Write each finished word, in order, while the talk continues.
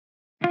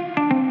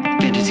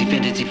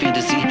fantasy,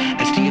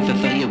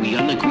 STFFL, yeah, we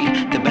all agree.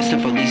 The best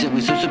of all these,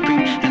 we so supreme.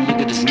 And look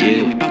at the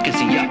scale, we pocket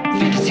see, yeah.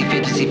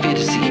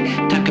 Fantasy.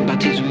 Talk about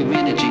teams we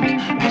managing.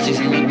 All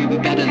season long, we be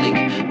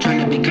battling. Trying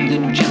to become the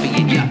new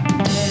champion, yeah.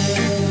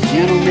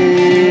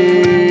 Gentlemen,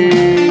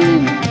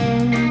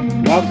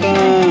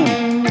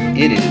 welcome.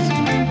 It is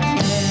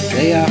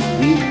playoff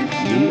week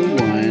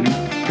number 1,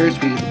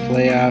 first week of the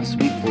playoffs,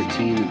 week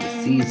 14 of the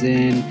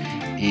season.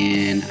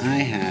 And I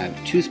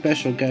have 2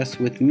 special guests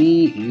with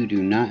me. You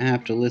do not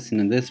have to listen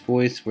to this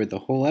voice for the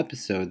whole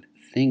episode.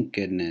 Thank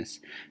goodness.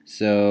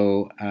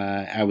 So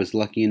I was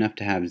lucky enough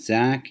to have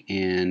Zach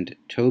and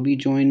Toby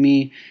join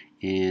me.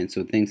 And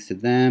so thanks to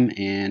them,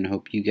 and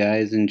hope you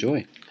guys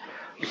enjoy.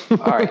 All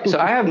right, so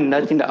I have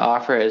nothing to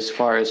offer as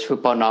far as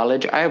football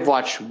knowledge. I have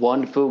watched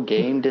one full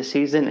game this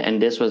season,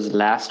 and this was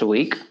last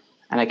week.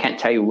 And I can't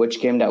tell you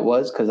which game that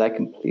was because I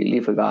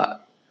completely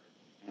forgot.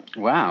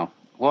 Wow.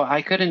 Well,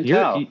 I couldn't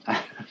tell.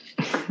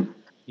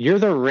 You're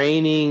the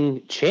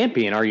reigning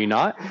champion, are you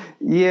not?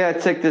 Yeah, I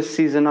took this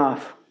season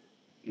off.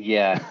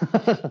 Yeah.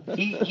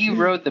 he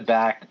rode the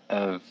back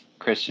of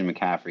Christian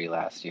McCaffrey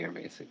last year,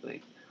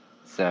 basically.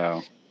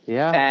 So.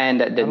 Yeah.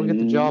 And that'll get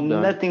the job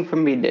done. Nothing for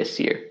me this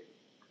year.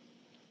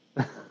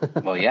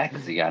 Well, yeah,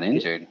 because he got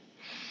injured.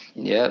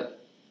 Yep.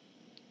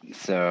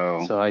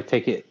 So I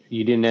take it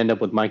you didn't end up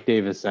with Mike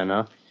Davis then,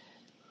 huh?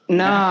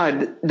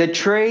 No, the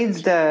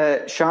trades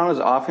that Sean was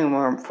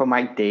offering for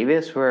Mike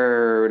Davis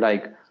were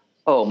like,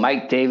 oh,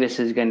 Mike Davis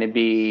is going to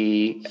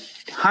be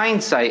 –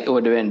 hindsight, it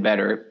would have been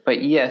better.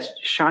 But, yes,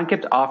 Sean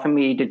kept offering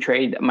me to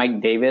trade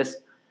Mike Davis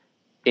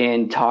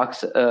in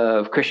talks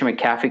of Christian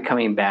McCaffrey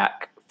coming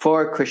back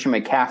for Christian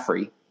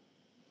McCaffrey.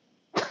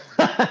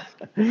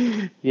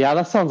 Yeah,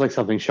 that sounds like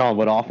something Sean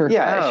would offer.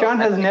 Yeah, Sean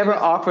has never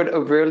offered a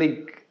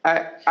really –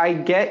 I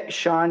get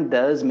Sean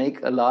does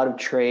make a lot of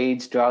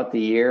trades throughout the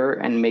year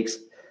and makes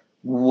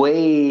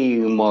way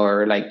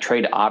more like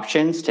trade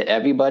options to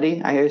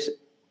everybody, I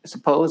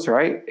suppose,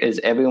 right?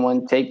 Does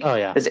anyone take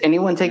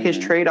his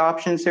trade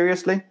options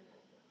seriously?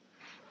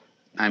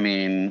 I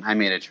mean, I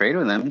made a trade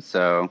with him,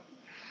 so.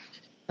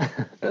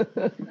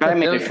 But I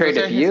made a trade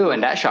with you,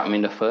 and that shot me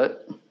in the foot.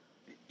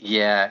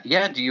 Yeah.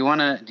 Do you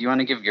wanna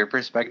give your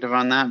perspective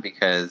on that?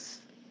 Because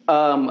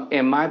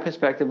in my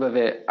perspective of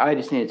it, I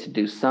just needed to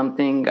do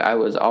something. I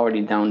was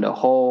already down the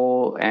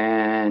hole,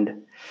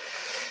 and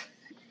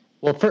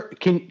well,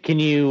 can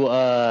you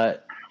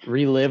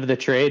relive the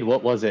trade?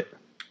 What was it?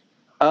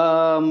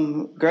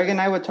 Greg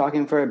and I were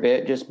talking for a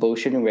bit, just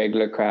bullshitting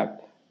regular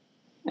crap.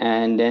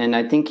 And then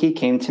I think he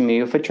came to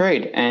me with a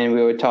trade, and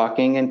we were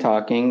talking, and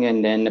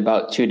then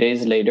about 2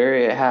 days later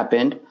it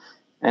happened.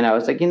 And I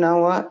was like, you know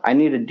what? I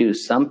need to do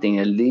something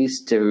at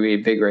least to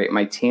reinvigorate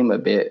my team a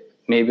bit.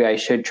 Maybe I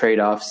should trade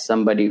off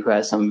somebody who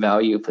has some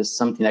value for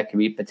something that could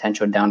be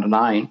potential down the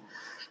line.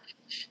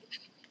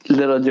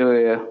 Little do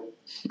we,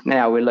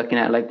 now we're looking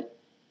at like,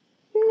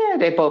 yeah,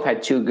 they both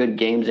had 2 good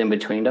games in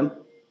between them.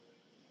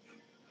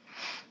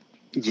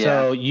 Yeah.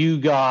 So you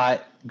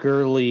got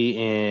Gurley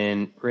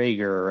and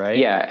Rager, right?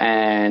 Yeah,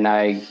 and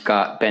I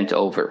got bent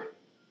over.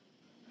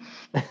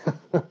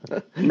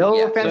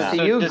 No offense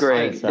to you,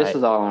 Greg. This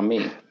is all on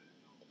me.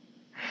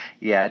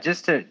 Yeah,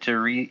 just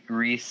to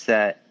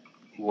reset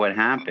what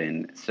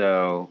happened.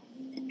 So,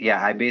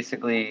 yeah, I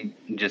basically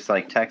just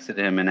like texted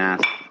him and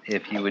asked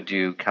if he would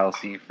do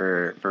Kelsey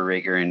for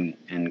Rager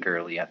and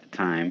Gurley at the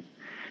time.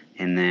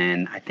 And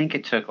then I think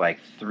it took like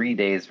 3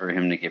 days for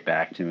him to get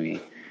back to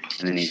me.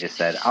 And then he just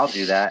said, I'll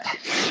do that.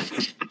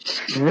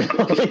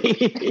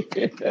 Really?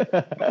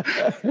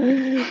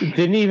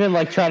 Didn't even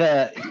like try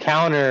to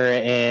counter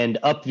and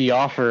up the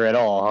offer at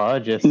all, huh?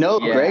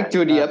 Greg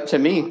threw it up to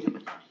me.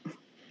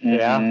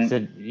 Yeah. Mm-hmm.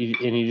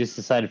 And you just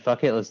decided,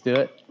 fuck it, let's do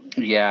it.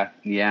 Yeah.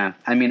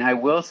 I mean, I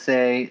will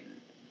say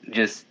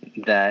just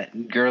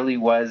that Gurley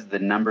was the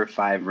number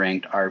 5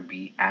 ranked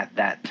RB at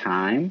that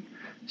time.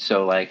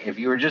 So, like, if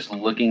you were just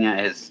looking at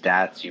his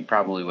stats, you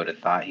probably would have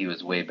thought he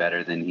was way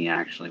better than he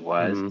actually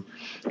was.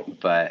 Mm-hmm.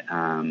 But,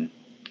 and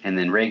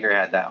then Rager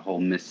had that whole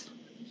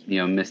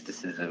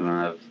mysticism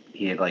of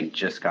he had, like,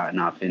 just gotten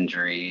off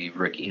injury,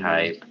 rookie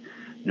hype.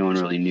 No one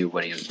really knew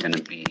what he was going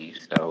to be.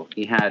 So,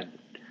 he had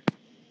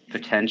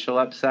potential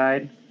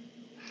upside.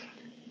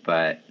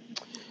 But,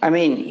 I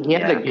mean, he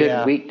had a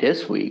good week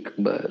this week,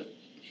 but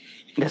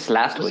this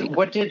last week.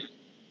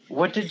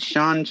 What did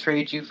Sean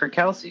trade you for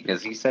Kelsey?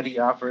 Because he said he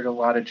offered a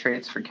lot of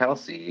trades for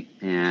Kelsey,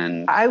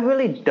 and I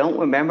really don't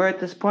remember at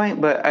this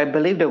point, but I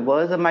believe there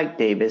was a Mike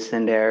Davis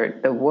in there.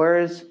 There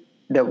were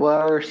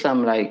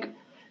some like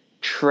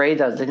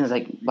trades. I was thinking,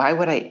 like, why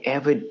would I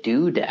ever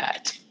do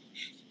that?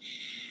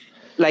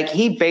 Like,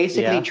 he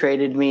basically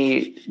traded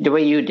me the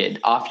way you did,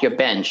 off your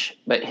bench,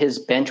 but his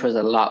bench was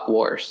a lot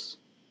worse.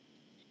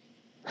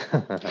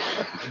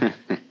 That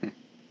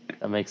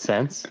makes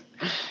sense.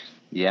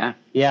 Yeah.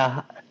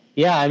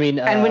 Yeah, I mean...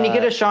 And when you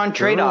get a Sean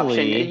trade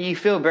option, you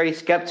feel very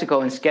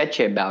skeptical and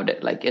sketchy about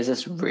it. Like, is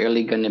this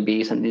really going to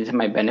be something to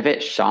my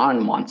benefit?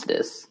 Sean wants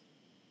this.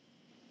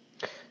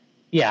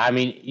 Yeah, I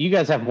mean, you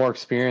guys have more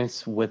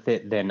experience with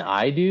it than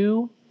I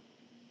do.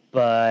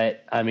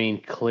 But I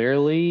mean,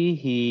 clearly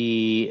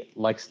he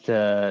likes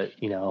to,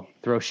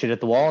 throw shit at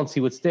the wall and see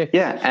what sticks.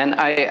 Yeah, and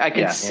I could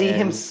Yeah. see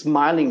him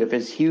smiling with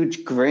his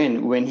huge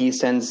grin when he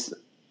sends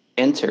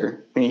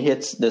enter, when he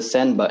hits the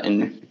send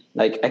button.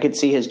 Like, I could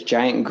see his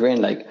giant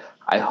grin, like,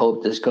 I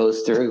hope this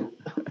goes through.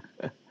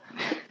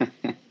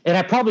 And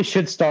I probably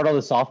should start all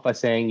this off by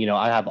saying,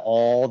 I have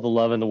all the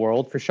love in the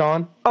world for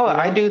Sean. Oh,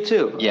 I do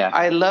too. Yeah.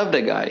 I love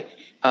the guy.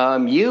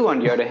 You, on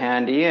the other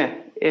hand, yeah,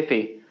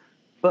 iffy.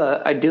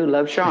 But I do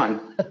love Sean.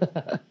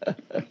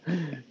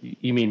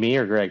 You mean me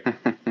or Greg?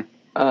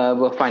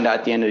 We'll find out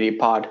at the end of the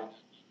pod.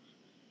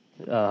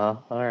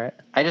 All right.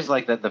 I just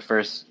like that the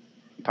first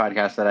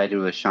podcast that I did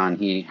with Sean,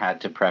 he had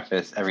to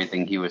preface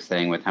everything he was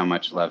saying with how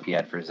much love he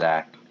had for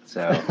Zach.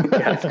 So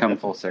it's come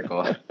full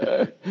circle.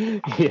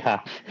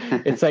 Yeah.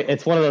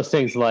 It's one of those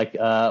things like,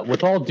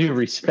 with all due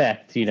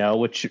respect,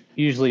 which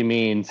usually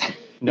means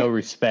no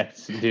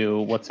respect due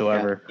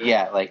whatsoever.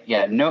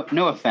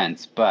 No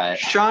offense, but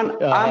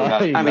Sean,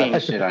 I mean,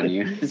 shit on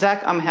you.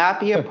 Zach, I'm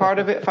happy a part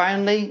of it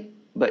finally.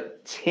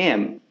 But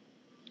Tim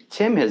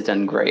has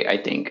done great, I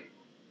think.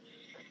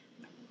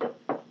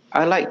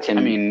 I like Tim.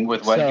 I mean,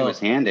 with what he So- was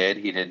handed,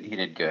 he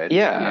did good.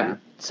 Yeah.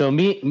 So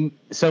me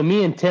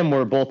and Tim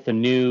were both the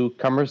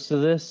newcomers to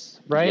this,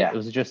 right? Yeah. It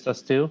was just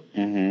us two.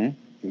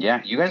 Mm-hmm.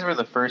 Yeah, you guys were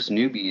the first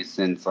newbies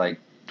since like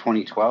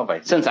 2012, I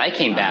think. Since I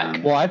came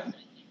back. Well,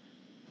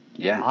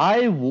 Yeah.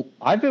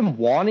 I've been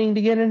wanting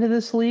to get into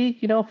this league,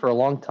 for a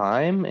long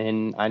time,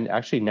 and I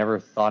actually never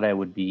thought I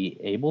would be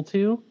able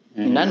to.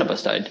 None of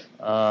us did.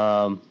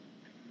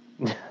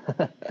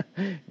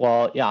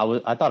 Well, yeah,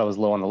 I thought I was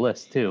low on the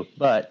list too,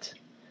 but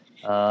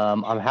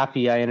I'm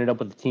happy I ended up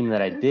with the team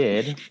that I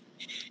did.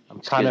 I'm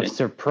kind of Excuse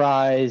me.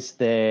 surprised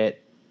that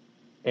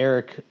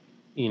Eric,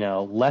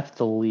 left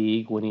the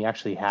league when he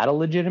actually had a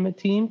legitimate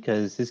team,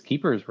 because his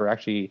keepers were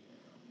actually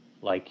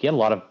he had a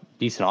lot of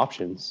decent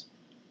options.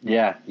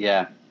 Yeah.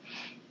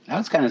 I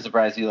was kind of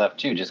surprised he left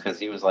too, just because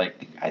he was I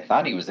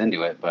thought he was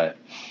into it, but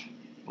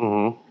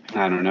I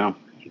don't know.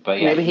 But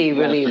yeah, Maybe he you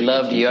had a really pretty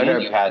loved good the team, other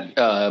and you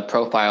had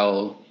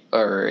profile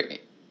or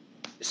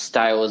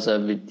styles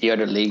of the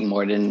other league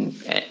more than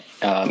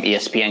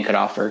ESPN could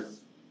offer.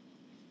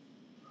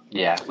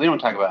 Yeah, we don't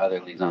talk about other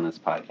leagues on this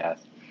podcast.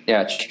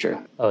 Yeah, it's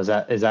true. Oh, is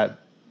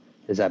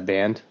that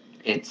banned?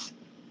 It's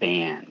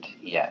banned.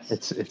 Yes,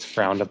 It's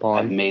frowned I've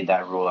upon. made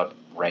that rule up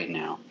right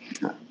now.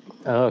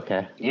 Oh,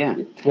 okay. Yeah,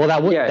 Well,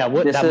 that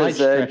this might is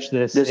stretch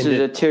this. This is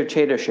into, a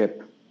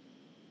dictatorship.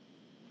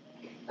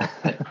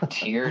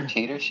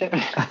 Tatership.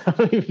 I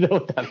don't even know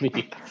what that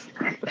means.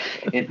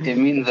 It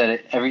means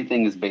that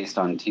everything is based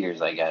on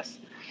tiers, I guess.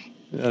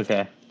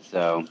 Okay.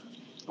 So,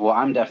 well,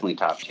 I'm definitely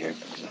top tier.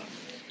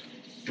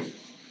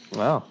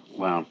 Wow.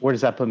 Well, Where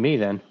does that put me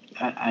then?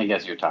 I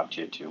guess you're top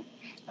tier too.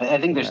 I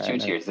think there's two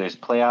Alright. tiers. There's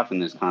playoff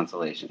and there's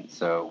consolation.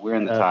 So we're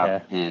in the top,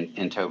 Okay.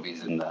 and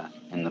Toby's in the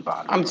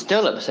bottom. I'm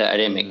still upset I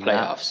didn't make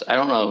playoffs. I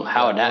don't know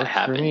how that works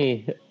happened. For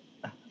me.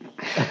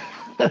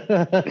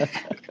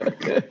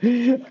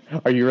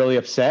 Are you really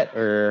upset,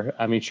 or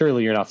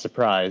surely you're not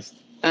surprised?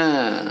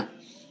 2-11,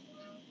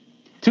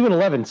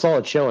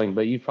 solid showing,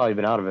 but you've probably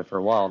been out of it for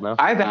a while now.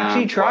 I've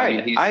actually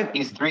tried.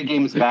 He's 3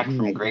 games back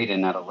from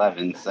Graydon at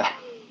 11. So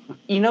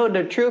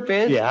The truth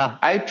is, Yeah.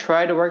 I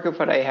tried to work with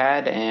what I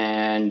had,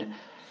 and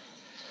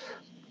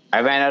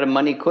I ran out of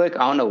money quick. I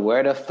don't know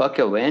where the fuck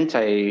it went.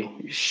 I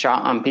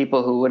shot on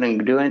people who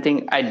wouldn't do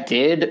anything. I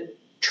did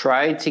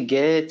try to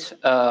get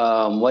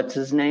what's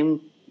his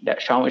name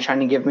that Sean was trying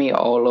to give me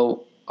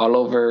all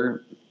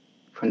over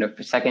from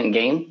the second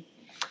game.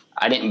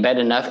 I didn't bet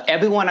enough.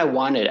 Everyone I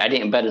wanted, I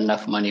didn't bet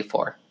enough money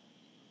for.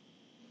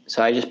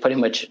 So I just pretty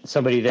much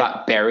Somebody that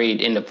got buried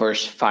in the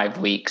first 5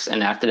 weeks,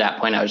 and after that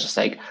point, I was just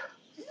like,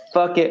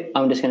 "Fuck it!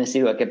 I'm just gonna see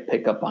who I could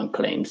pick up on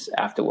claims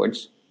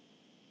afterwards."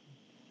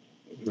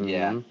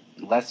 yeah,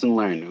 lesson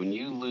learned. When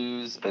you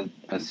lose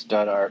a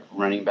stud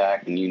running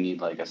back and you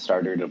need a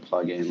starter to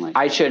plug in,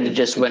 I should have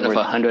just went with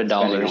worth $100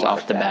 spending a lot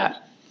off of the cash.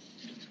 bat.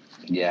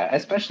 Yeah,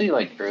 especially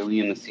early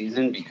in the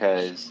season,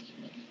 because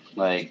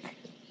right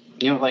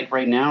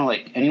now,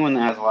 anyone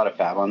that has a lot of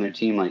fab on their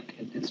team,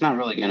 it's not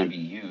really going to be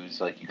used.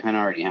 You kind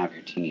of already have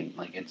your team.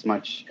 It's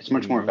much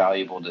more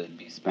valuable to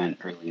be spent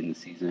early in the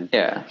season.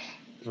 Yeah,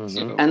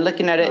 So, and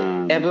looking at it,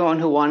 everyone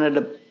who wanted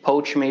to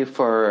poach me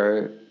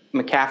for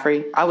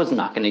McCaffrey, I was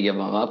not going to give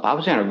him up. I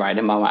was going to ride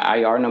him on my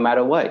IR no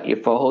matter what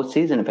for a whole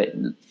season.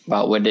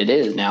 About what it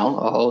is now,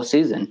 a whole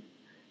season.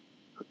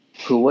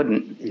 Who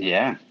wouldn't?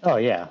 yeah. Oh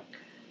yeah,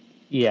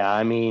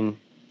 yeah.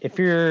 If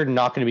you're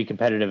not going to be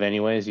competitive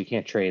anyways, you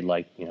can't trade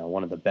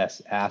one of the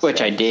best assets.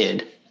 Which I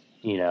did.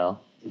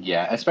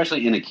 Yeah,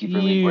 especially in a keeper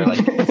league where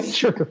It's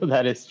true.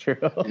 That is true.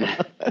 I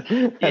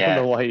don't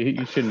know why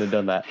you shouldn't have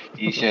done that.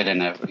 you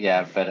shouldn't have.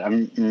 Yeah, but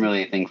I'm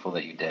really thankful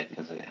that you did,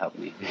 because it helped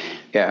me.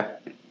 Yeah.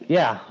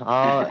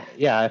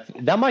 Yeah,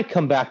 that might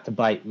come back to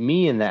bite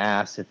me in the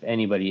ass if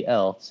anybody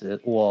else.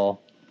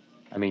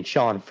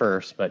 Sean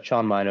first, but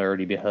Sean might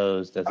already be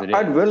hosed as it is.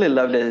 I'd really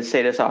love to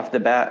say this off the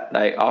bat,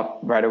 off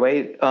right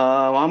away.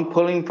 I'm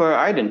pulling for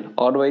Iden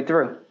all the way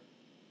through.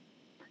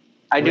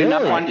 I do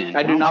not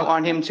Really?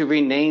 want him to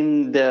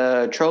rename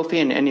the trophy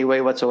in any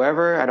way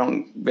whatsoever. I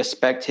don't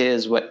respect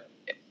his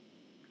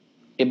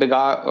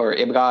Ibagot or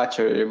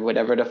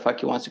whatever the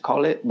fuck he wants to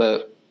call it,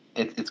 but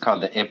It's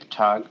called the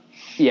IPTOG.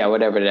 yeah,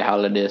 whatever the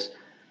hell it is.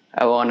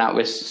 I will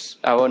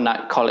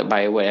not call it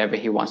by whatever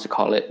he wants to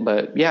call it,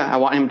 but yeah, I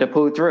want him to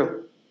pull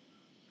through.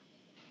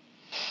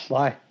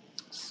 Why?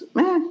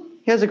 Man,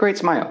 he has a great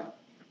smile.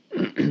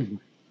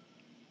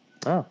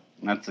 Oh,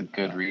 That's a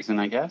good reason,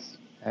 I guess.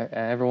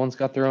 everyone's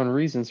got their own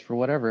reasons for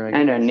whatever. I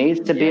And there guess. needs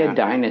to be Yeah. a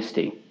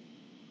dynasty.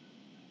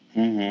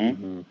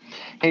 Mm-hmm.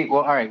 Hey,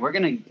 well, all right. We're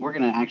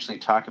gonna actually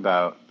talk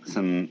about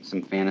some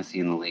fantasy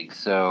in the league.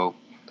 So,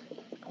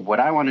 what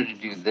I wanted to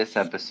do this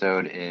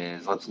episode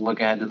is let's look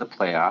ahead to the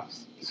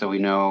playoffs. So we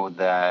know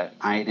that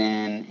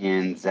Aiden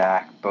and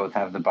Zach both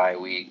have the bye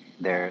week.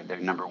 They're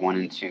number 1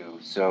 and 2.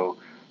 So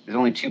there's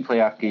only 2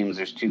 playoff games.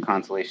 There's 2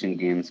 consolation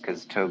games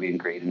because Toby and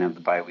Graydon have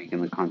the bye week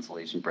in the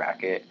consolation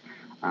bracket.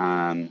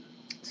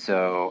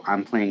 So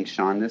I'm playing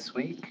Sean this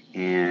week,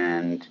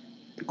 and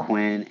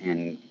Quinn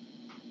and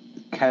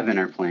Kevin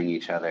are playing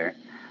each other.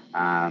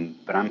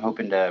 But I'm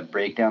hoping to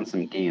break down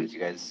some games. You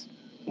guys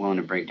willing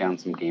to break down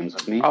some games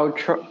with me? I'll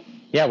try.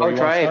 Yeah, where I'll do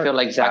you wanna try. I start? feel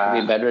like Zach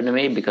will be better than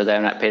me because I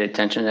have not paid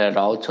attention at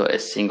all to a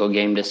single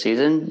game this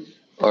season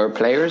or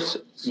players.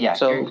 Yeah,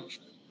 So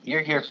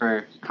you're here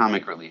for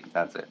comic relief.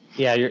 That's it.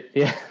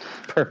 Yeah,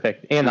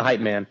 perfect. And the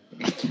hype man.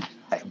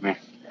 Man.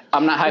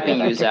 I'm not hyping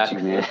you, I Zach.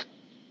 get you, man.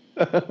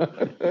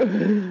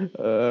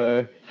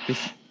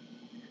 Just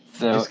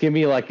So give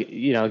me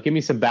give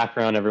me some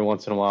background every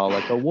once in a while,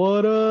 like a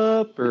what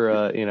up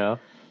or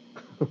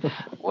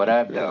what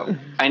up, though?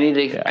 I need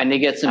to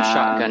get some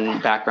shotgun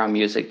background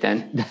music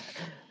then.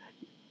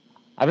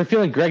 I've been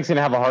feeling Greg's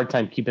gonna have a hard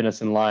time keeping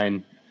us in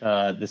line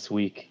this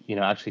week.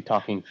 Actually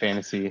talking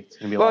fantasy. It's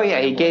gonna be. Well,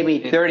 yeah, he gave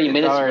me 30 It's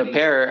minutes to already-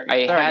 prepare.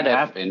 it's already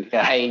happened.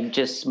 Yeah. I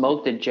just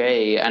smoked a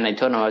J and I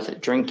told him I was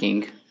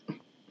drinking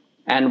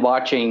and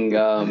watching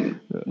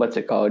what's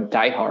it called,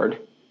 Die Hard.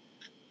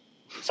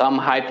 So I'm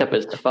hyped up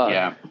as fuck.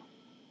 Yeah.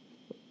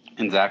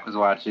 And Zach was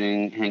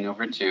watching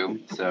Hangover 2,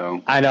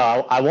 so I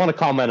know. I want to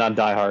comment on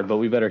Die Hard, but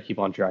we better keep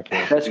on track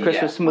here. Best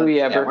Christmas movie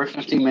Yeah, ever. we're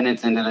 15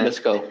 minutes into this. Let's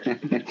go.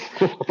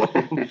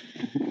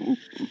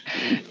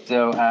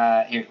 So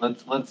here,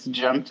 let's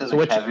jump to the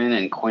which- Kevin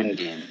and Quinn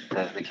game.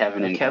 The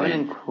Kevin and Kevin Quinn.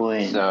 and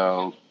Quinn.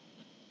 So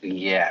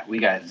yeah, we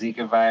got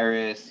Zika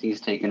virus. He's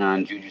taking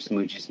on Juju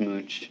Smoochy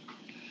Smooch,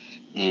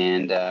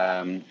 and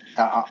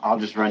I'll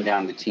just run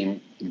down the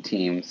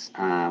teams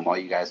while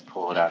you guys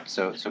pull it up.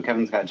 So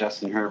Kevin's got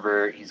Justin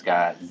Herbert. He's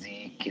got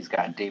Zeke. He's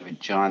got David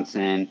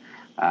Johnson.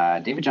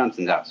 David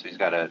Johnson's out, so he's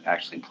got to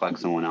actually plug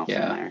someone else in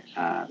there.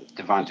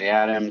 Devontae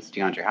Adams,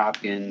 DeAndre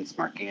Hopkins,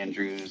 Mark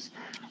Andrews,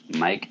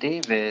 Mike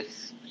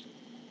Davis,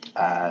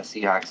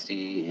 Seahawks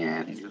D,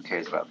 and who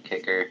cares about the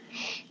kicker?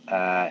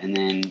 And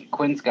then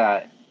Quinn's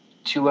got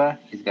Tua.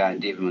 He's got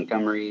David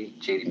Montgomery,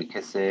 J.D.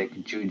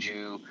 McKissick,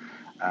 Juju,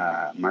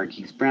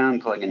 Marquise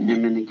Brown, plugging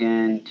him in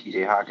again,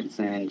 T.J.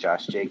 Hawkinson,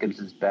 Josh Jacobs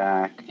is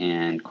back,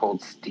 and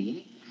Cold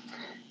Stee.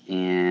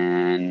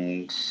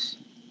 And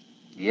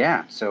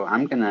yeah, so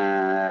I'm going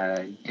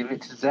to give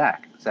it to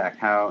Zach. Zach,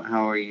 how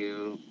are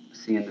you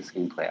seeing this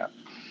game play out?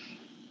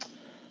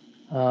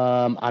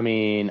 I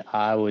mean,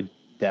 I would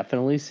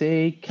definitely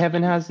say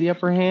Kevin has the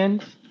upper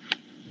hand.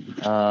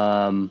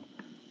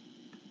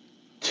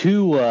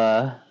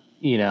 Tua,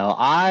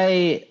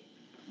 I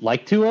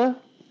like Tua,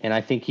 and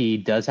I think he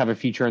does have a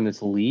future in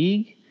this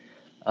league.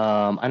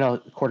 I know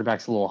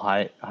quarterback's a little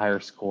higher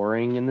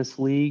scoring in this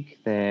league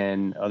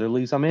than other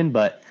leagues I'm in,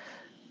 but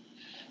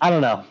I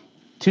don't know.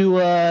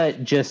 Tua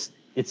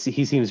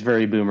he seems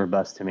very boom or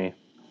bust to me.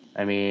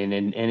 I mean,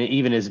 and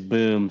even his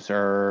booms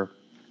are,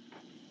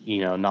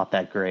 not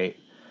that great.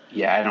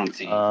 Yeah, I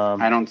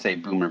don't say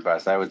boomer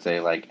bust. I would say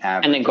like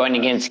average. And then going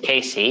against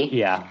KC.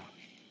 Yeah.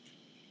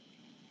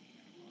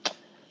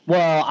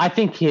 Well, I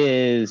think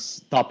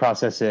his thought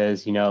process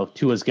is,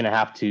 Tua's going to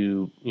have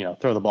to,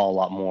 throw the ball a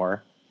lot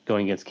more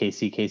going against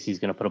KC. KC's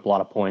going to put up a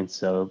lot of points,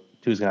 so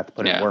Tua's going to have to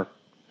put in work.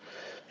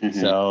 Mhm.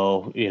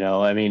 So,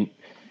 I mean,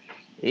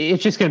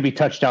 it's just going to be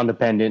touchdown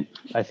dependent,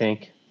 I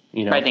think.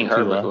 I think for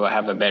Herbert Tua. will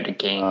have a better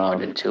game more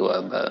than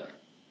Tua, but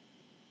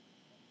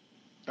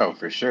Oh,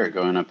 for sure,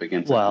 going up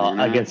against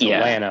Atlanta, Yeah.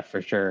 Atlanta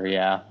for sure,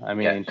 yeah. I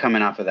mean,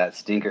 coming off of that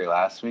stinker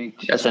last week.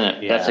 that's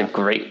a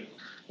great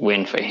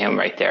win for him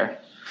right there.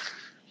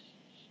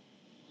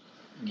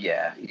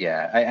 Yeah.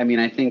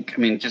 I think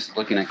just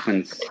looking at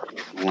Quinn's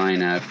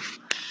lineup,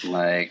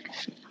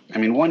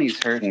 one,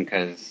 he's hurting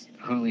because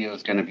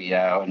Julio's going to be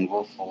out and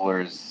Will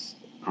Fuller's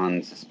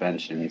on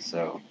suspension,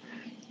 so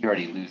he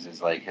already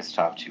loses his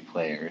top 2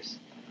 players.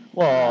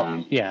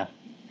 well, yeah.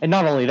 And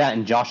not only that,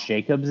 and Josh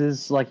Jacobs is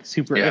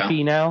super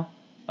iffy now.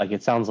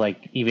 It sounds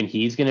like even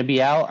he's going to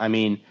be out. I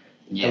mean,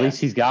 Yeah. at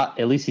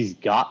least he's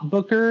got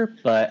Booker,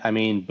 but I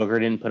mean, Booker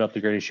didn't put up the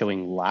greatest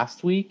showing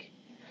last week.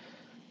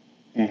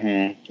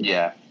 Mm-hmm.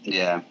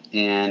 Yeah,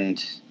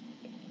 and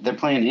they're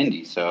playing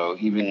Indy, so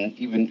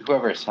even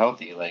whoever's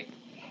healthy,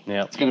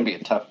 Yeah. it's going to be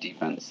a tough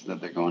defense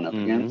that they're going up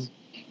Mhm. against.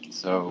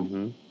 So,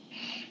 Mm-hmm.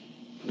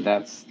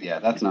 That's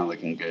not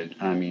looking good.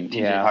 I mean,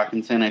 TJ Yeah.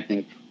 Hawkinson, I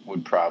think,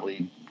 would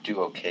probably do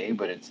okay,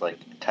 but it's like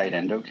tight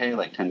end okay,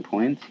 like 10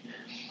 points.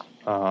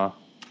 Uh-huh.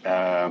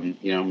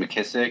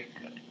 McKissick,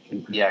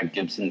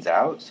 Gibson's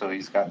out, so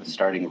he's got the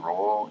starting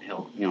role.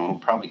 He'll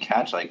probably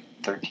catch like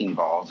 13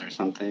 balls or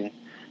something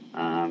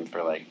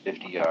for like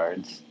 50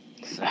 yards.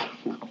 So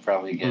he'll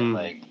probably get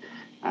like,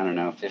 I don't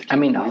know, 50 I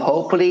mean, points,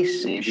 hopefully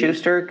maybe.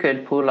 Schuster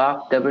could pull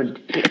off double.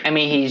 I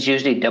mean, he's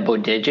usually double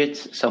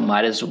digits, so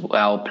might as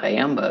well play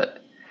him.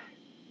 But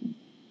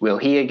will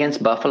he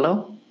against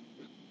Buffalo?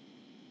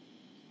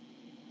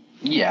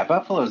 Yeah,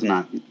 Buffalo's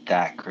not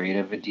that great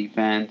of a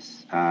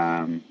defense.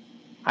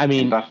 I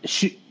mean,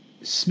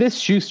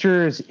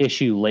 Smith-Schuster's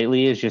issue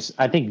lately is just,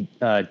 I think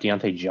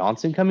Deontay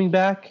Johnson coming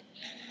back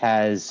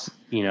has,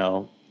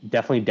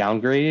 definitely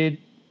downgraded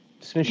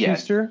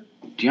Smith-Schuster.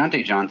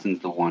 Deontay Johnson's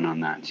the one on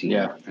that team.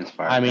 Yeah. As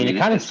far It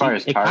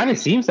kind of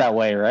seems that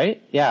way,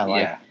 right? Yeah.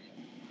 Yeah.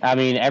 I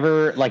mean,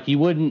 you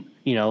wouldn't,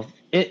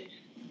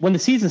 when the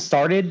season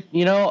started,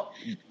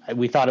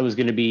 we thought it was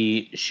going to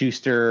be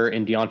Schuster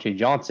and Deontay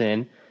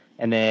Johnson,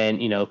 and then,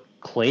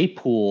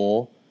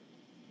 Claypool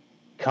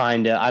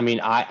kind of,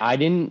 I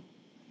didn't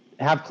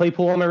have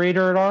Claypool on my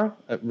radar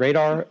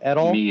at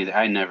all. Me either.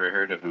 I never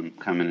heard of him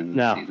coming in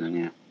the season,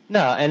 yeah.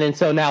 No, and then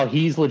so now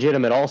he's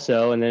legitimate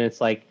also, and then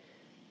it's like,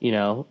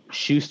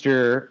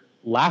 Schuster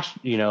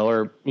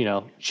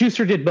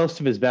Schuster did most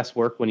of his best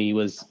work when he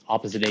was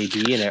opposite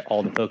AB, and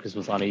all the focus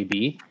was on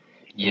AB.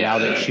 Yeah. Now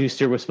that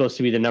Schuster was supposed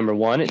to be the number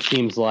one, it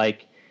seems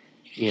like,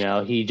 he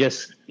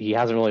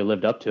hasn't really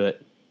lived up to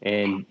it.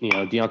 And,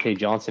 Deontay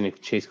Johnson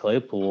and Chase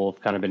Claypool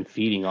have kind of been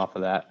feeding off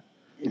of that.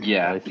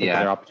 Yeah,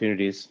 their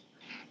opportunities.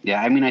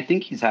 Yeah, I mean, I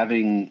think he's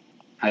having.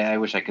 I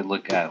wish I could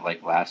look at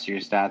like last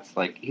year's stats.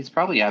 Like he's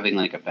probably having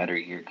like a better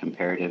year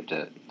comparative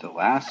to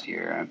last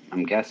year.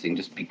 I'm guessing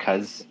just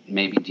because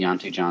maybe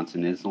Deontay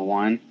Johnson is the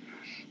one,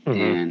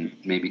 and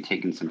maybe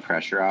taking some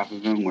pressure off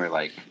of him. Where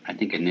like I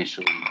think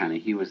initially kind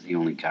of he was the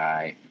only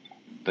guy,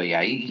 but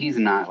yeah, he's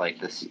not like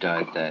the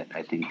stud that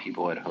I think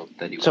people had hoped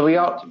that he was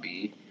going to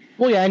be.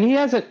 Well, yeah, and he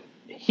hasn't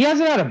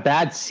had a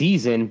bad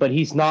season, but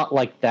he's not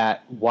like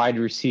that wide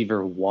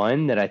receiver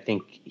one that I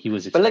think he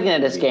was. But looking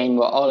at this game,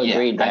 we'll all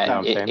agree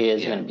that it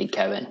is going to be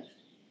Kevin.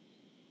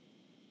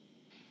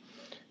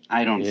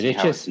 I don't see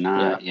how it's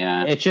not.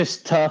 Yeah. It's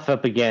just tough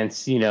up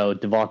against,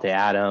 Devontae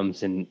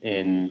Adams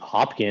and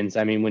Hopkins.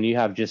 I mean, when you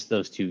have just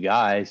those two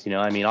guys,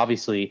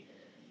 obviously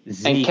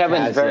Zeke and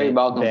Kevin's very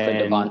welcome for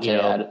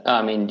Devontae.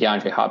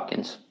 DeAndre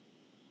Hopkins.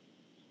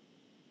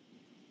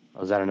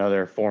 Was that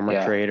another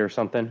former trade or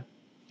something?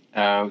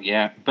 Oh,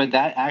 yeah. But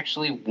that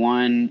actually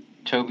won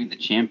Toby the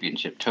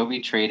championship. Toby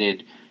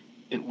traded,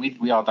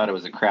 we all thought it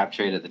was a crap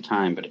trade at the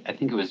time, but I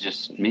think it was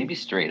just maybe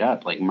straight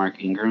up, like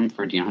Mark Ingram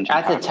for DeAndre Hopkins.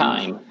 At the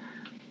time.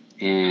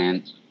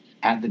 And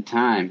at the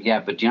time,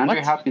 but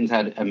DeAndre Hopkins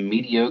had a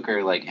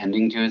mediocre like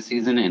ending to his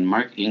season, and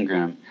Mark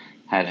Ingram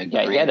had a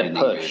great ending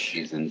to his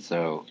season.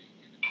 So,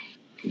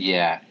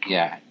 I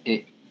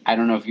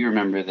don't know if you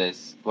remember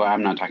this. Well,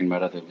 I'm not talking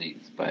about other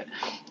leagues, but...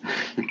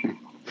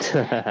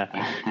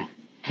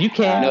 You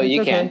can. No,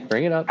 you can.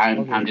 Bring it up.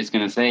 I'm just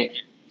going to say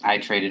I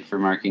traded for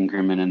Mark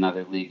Ingram in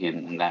another league,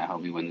 and that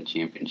helped me win the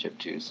championship,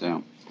 too.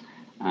 So,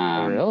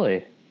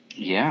 really?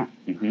 Yeah.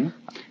 Mm-hmm.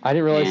 I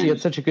didn't realize he had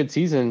such a good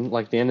season,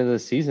 like the end of the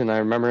season. I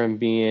remember him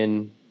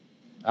being,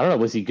 I don't know,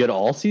 was he good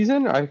all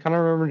season? I kind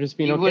of remember just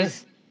being okay.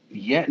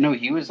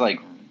 He was like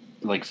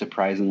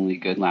surprisingly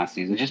good last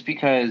season, just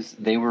because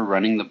they were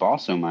running the ball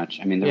so much.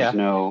 I mean, there was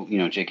no,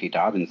 J.K.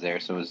 Dobbins there,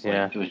 so it was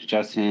it was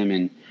just him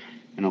and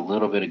a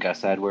little bit of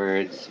Gus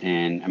Edwards,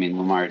 and I mean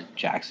Lamar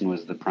Jackson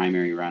was the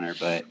primary runner,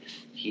 but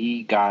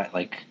he got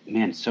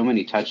so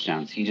many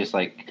touchdowns. He just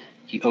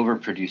he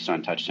overproduced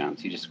on touchdowns.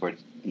 He just scored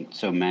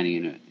so many,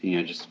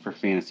 and just for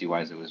fantasy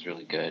wise, it was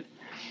really good.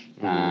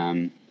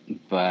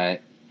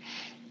 But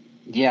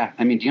yeah,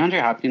 I mean DeAndre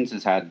Hopkins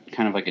has had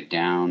kind of like a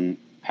down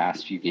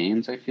past few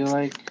games, I feel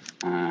like.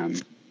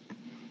 And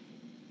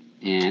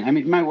I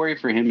mean, my worry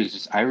for him is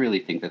just I really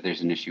think that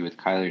there's an issue with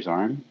Kyler's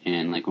arm,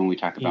 and when we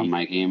talk about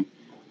my game.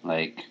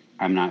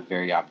 I'm not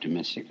very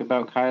optimistic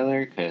about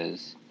Kyler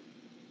because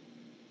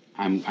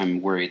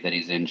I'm worried that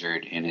he's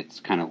injured and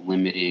it's kind of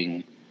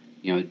limiting,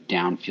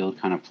 downfield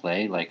kind of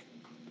play.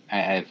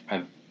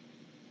 I've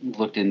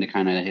looked into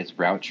kind of his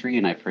route tree,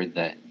 and I've heard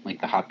that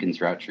the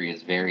Hopkins route tree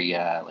is very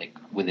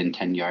within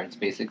 10 yards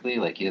basically.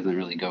 He doesn't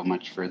really go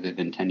much further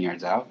than 10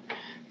 yards out.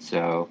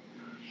 So.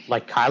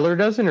 Like Kyler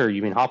doesn't, or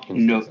you mean Hopkins?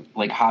 No,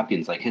 doesn't?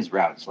 Hopkins, his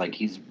routes,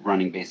 he's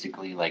running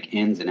basically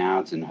ins and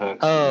outs and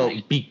hooks. Oh,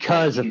 and,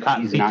 because of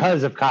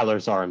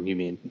Kyler's arm, you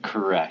mean?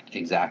 Correct,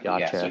 exactly.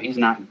 Gotcha. Yeah, so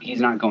he's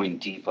not going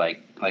deep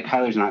like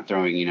Kyler's not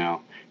throwing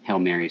Hail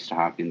Marys to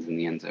Hopkins in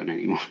the end zone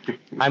anymore.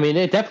 I mean,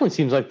 it definitely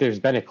seems like there's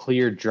been a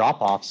clear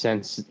drop off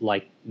since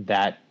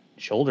that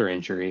shoulder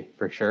injury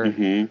for sure.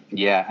 Mm-hmm.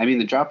 Yeah, I mean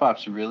the drop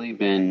off's really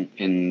been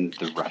in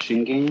the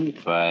rushing game,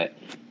 but.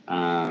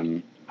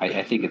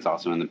 I think it's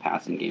also in the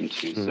passing game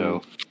too. Mm-hmm.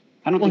 So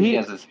I don't think he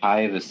has as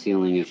high of a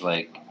ceiling as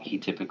he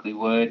typically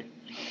would.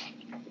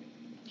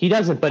 He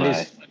doesn't, but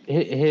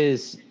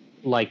his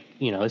like,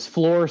 his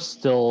floor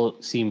still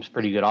seems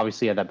pretty good.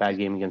 Obviously, he had that bad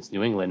game against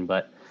New England,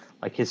 but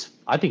like he's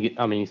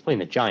playing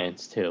the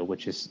Giants too,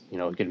 which is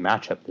a good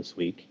matchup this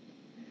week.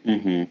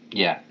 Mm-hmm.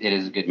 Yeah, it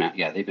is a good match.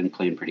 Yeah, they've been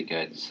playing pretty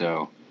good.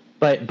 So,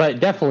 but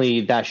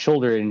definitely that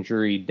shoulder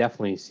injury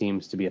definitely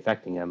seems to be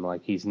affecting him.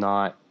 Like he's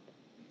not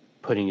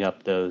putting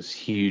up those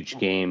huge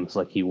games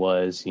like he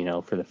was,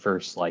 for the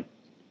first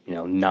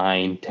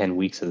 9-10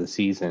 weeks of the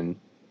season.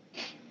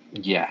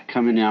 Yeah,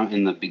 coming out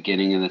in the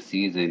beginning of the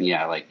season,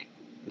 like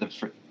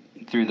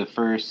through the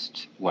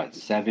first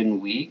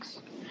 7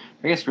 weeks.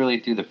 I guess really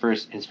through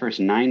his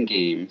first 9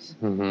 games,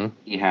 mm-hmm.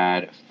 he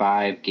had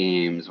 5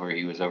 games where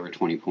he was over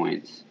 20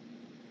 points.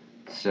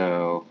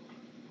 So,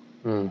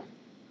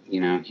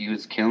 he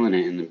was killing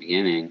it in the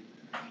beginning.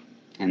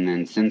 And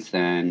then since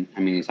then,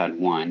 he's had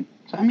 1.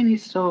 So,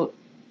 he's still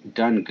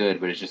done good,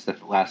 but it's just the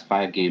last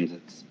 5 games,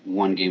 it's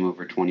 1 game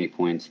over 20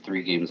 points,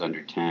 3 games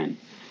under 10.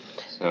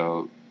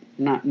 So,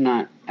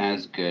 not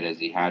as good as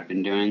he had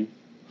been doing.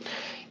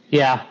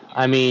 Yeah,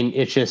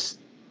 it's just,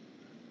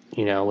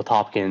 with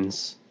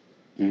Hopkins...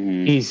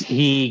 Mm-hmm.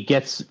 He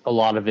gets a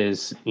lot of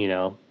his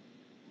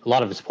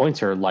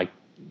points are like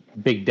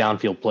big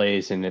downfield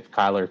plays, and if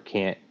Kyler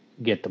can't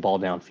get the ball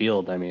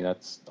downfield,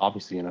 that's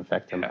obviously going to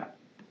affect him. Yeah.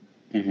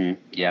 Mm-hmm.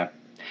 Yeah.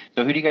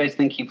 So who do you guys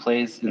think he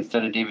plays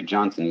instead of David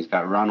Johnson? He's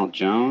got Ronald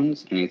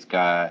Jones, and he's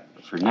got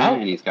Fournette,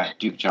 and he's got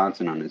Duke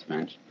Johnson on his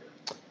bench.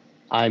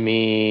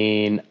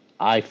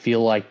 I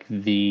feel like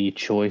the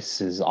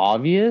choice is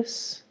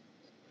obvious.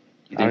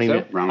 You think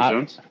so? Ronald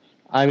Jones?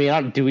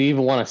 Do we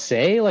even want to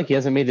say? Like, he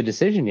hasn't made the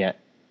decision yet.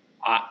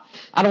 I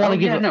don't want to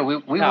give... No, we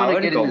want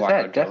to get in his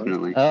head,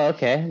 definitely. Oh,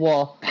 okay.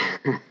 Well,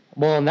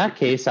 in that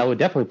case, I would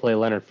definitely play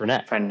Leonard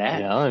Fournette.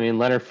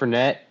 Leonard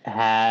Fournette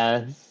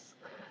has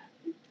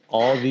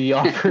all the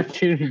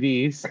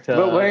opportunities to...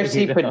 But where's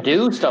he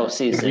produced all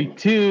season? Week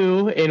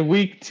 2,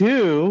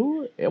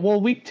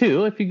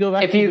 if you go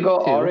back if you go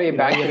all the way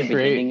back to the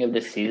beginning of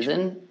the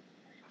season,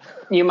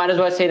 you might as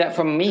well say that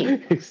from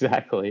me.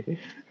 Exactly.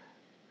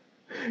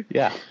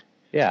 Yeah.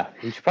 Yeah,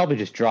 you should probably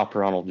just drop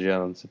Ronald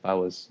Jones if I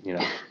was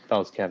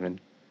Kevin.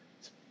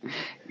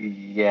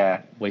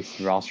 Yeah.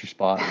 Wasted roster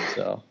spot,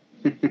 so.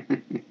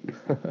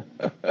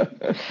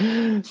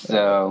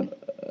 So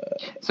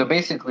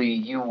basically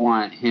you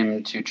want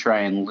him to try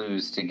and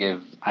lose to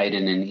give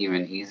Iden an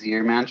even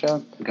easier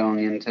matchup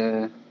going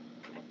into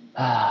the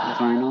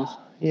finals?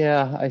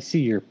 Yeah, I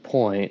see your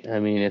point.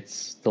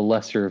 It's the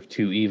lesser of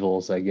two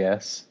evils, I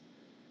guess.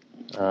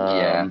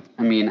 I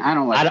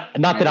don't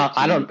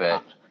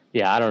like...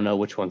 Yeah, I don't know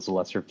which one's the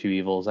lesser of two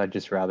evils. I'd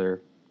just rather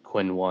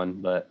Quinn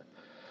won, but...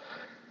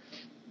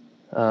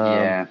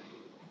 I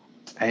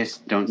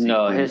just don't see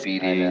Quinn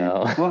beating...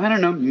 Well, I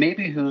don't know.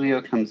 Maybe Julio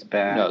comes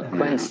back. No,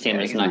 Quinn's team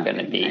is not going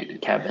to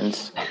beat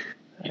Kevin's.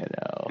 I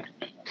know.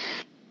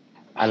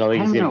 I don't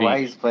think I don't know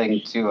why he's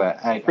playing Tua.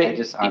 I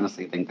just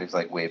honestly think there's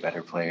way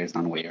better players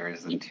on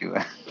waivers than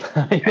Tua.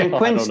 And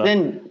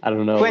I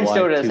don't know. Quinn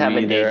still does have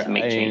a day to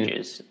make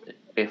changes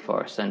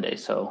before Sunday,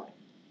 so...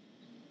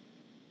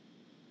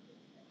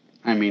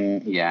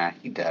 yeah,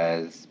 he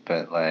does,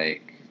 but the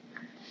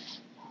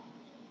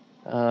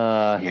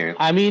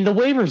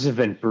waivers have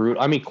been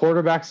brutal.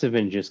 Quarterbacks have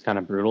been just kind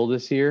of brutal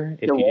this year.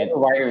 If you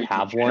didn't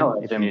have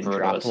one, if you didn't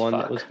draft one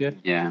that was good.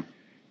 Yeah.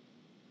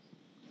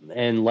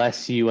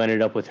 Unless you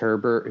ended up with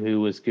Herbert, who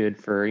was good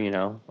for,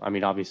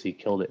 obviously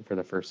killed it for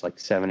the first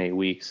 7-8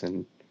 weeks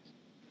and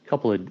a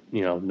couple of,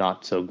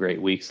 not so great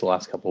weeks the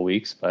last couple of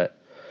weeks. But,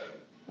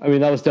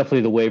 that was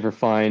definitely the waiver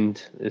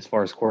find as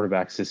far as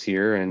quarterbacks this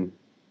year. And,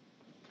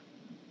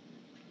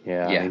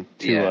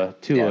 Tua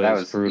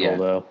was brutal,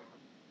 though.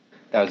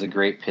 That was a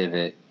great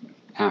pivot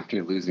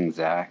after losing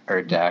Dak.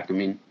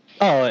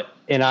 Oh,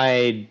 and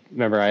I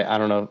remember, I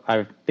don't know,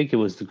 I think it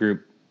was the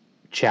group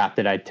chat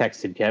that I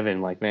texted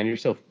Kevin, man, you're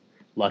so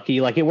lucky.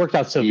 It worked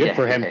out so good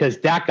for him because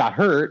Dak got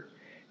hurt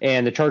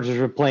and the Chargers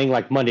were playing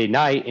Monday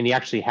night and he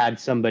actually had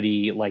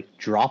somebody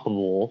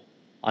droppable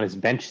on his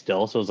bench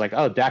still. So it was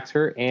oh, Dak's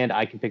hurt and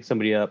I can pick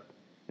somebody up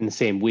in the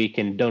same week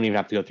and don't even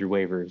have to go through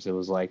waivers. It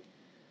was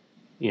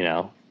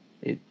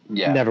it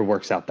never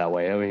works out that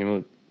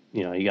way.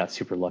 He got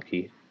super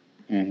lucky.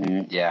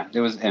 Mm-hmm. Yeah, it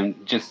was,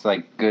 and just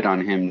good on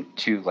him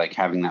too,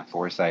 having that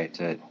foresight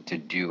to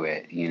do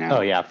it.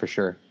 Oh yeah, for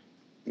sure.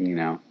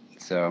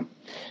 So,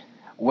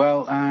 well,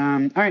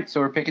 all right. So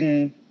we're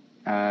picking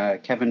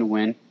Kevin to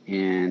win,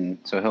 and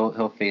so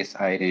he'll face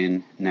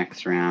Iden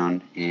next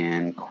round,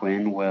 and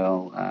Quinn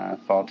will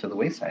fall to the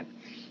wayside.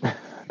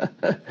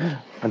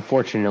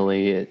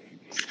 Unfortunately,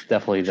 it's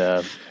definitely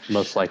the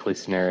most likely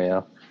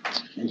scenario.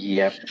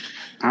 Yep.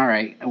 All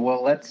right.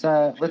 Well, let's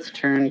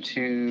turn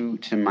to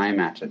my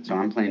matchup. So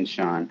I'm playing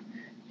Sean,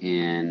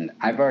 and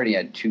I've already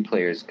had 2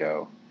 players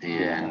go,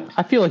 and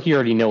I feel like you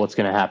already know what's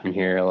going to happen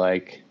here.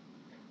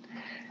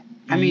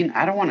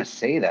 I don't want to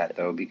say that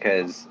though,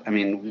 because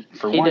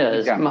for he one,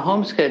 does.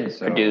 Mahomes could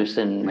produce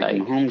in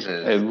Mahomes is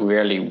a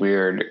really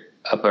weird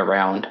upper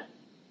round.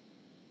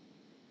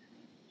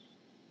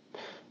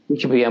 He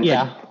could be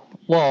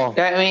Well,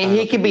 I mean,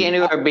 he could be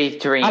anywhere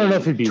between I don't know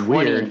if it'd be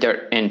 20 weird.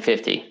 and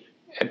 50,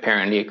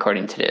 apparently,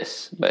 according to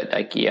this. But,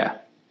 like, yeah.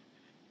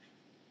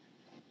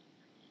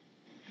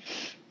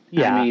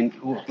 Yeah. I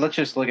mean, let's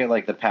just look at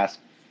like the past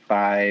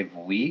 5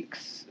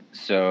 weeks.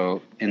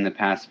 So in the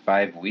past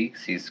 5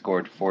 weeks, he's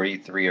scored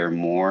 43 or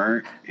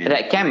more. But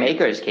that Cam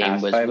Akers game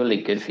past was 5 really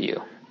weeks. good for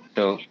you.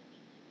 So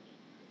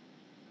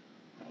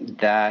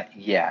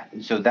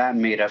that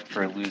made up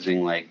for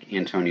losing like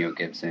Antonio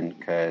Gibson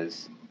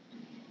because,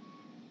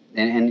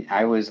 and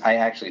I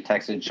actually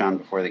texted Sean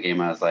before the game.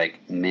 I was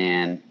like,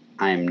 man,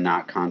 I am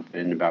not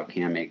confident about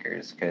Cam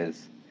Akers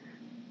because,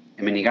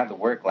 I mean, he got the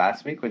work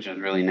last week, which was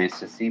really nice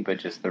to see, but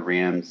just the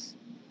Rams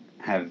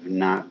have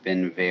not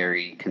been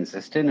very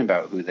consistent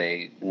about who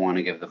they want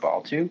to give the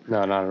ball to.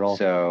 No, not at all.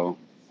 So,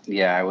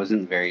 yeah, I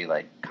wasn't very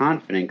like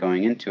confident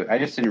going into it. I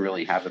just didn't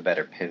really have a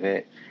better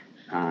pivot,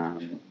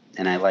 and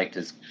I liked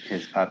his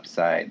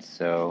upside.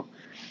 So,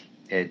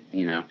 it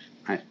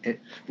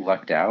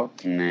lucked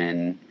out, and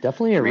then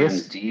Definitely a Rams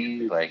risk.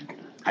 D, like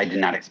I did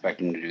not expect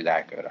him to do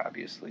that good.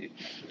 Obviously,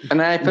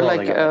 And I feel Well, they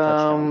like got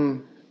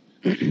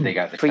the touchdown. they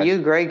got the for touch- you,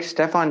 Greg,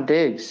 Stephon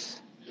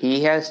Diggs.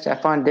 He has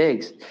Stephon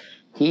Diggs.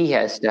 He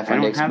has I Stephon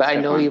don't Diggs. have But I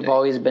know Stephon you've Diggs.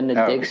 always been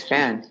a Oh, Diggs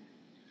fan.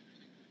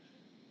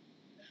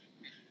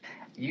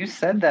 You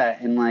said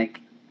that, and like,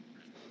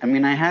 I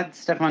mean, I had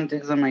Stephon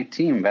Diggs on my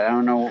team, but I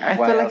don't know. I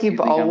why feel else like you you've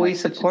think I'm,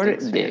 always such a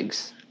supported fan.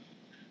 Diggs.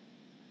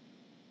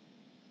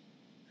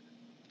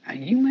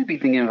 You might be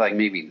thinking of like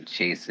maybe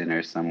Jason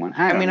or someone.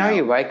 I I don't mean, know. are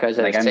you right? Because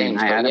Like, I mean,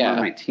 I had him on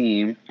my yeah.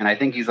 team, and I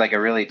think he's like a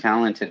really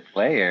talented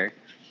player.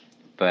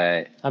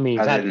 But I mean,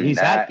 other than he's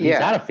that,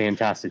 had a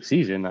fantastic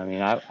season. I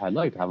mean, I'd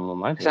like to have him on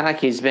my It's team. not like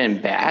he's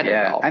been bad at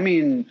yeah, all. I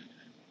mean,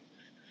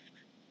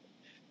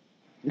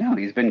 no,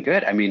 he's been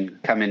good. I mean,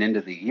 coming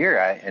into the year,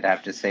 I'd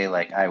have to say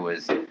like I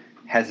was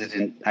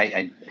hesitant.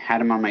 I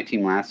had him on my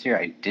team last year.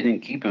 I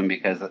didn't keep him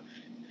because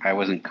I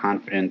wasn't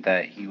confident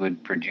that he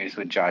would produce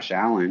with Josh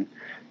Allen.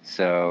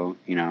 So,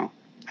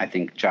 I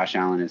think Josh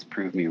Allen has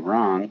proved me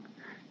wrong,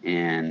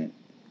 and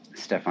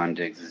Stephon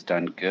Diggs has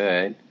done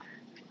good.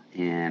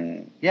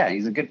 And, yeah,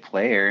 he's a good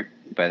player,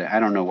 but I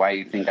don't know why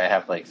you think I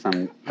have, like,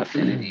 some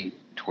affinity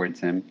towards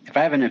him. If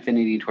I have an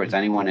affinity towards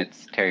anyone,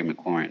 it's Terry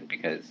McLaurin,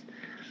 because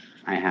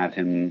I have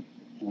him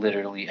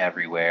literally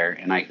everywhere,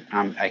 and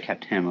I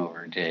kept him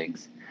over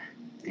Diggs.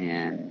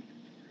 And,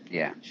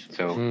 yeah,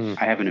 so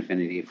I have an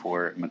affinity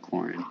for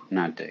McLaurin,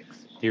 not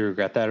Diggs. Do you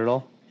regret that at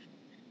all?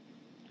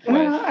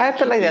 No, I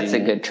feel like that's a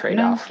keeping- good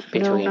trade-off No,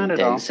 between not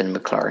at all. Diggs and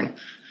McLaurin.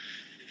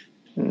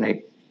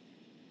 Like,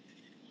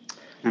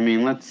 I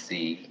mean, let's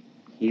see.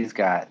 He's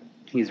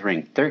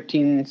ranked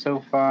 13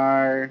 so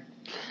far.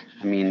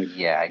 I mean,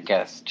 yeah, I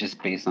guess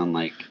just based on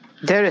like,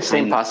 they're the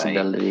same hindsight.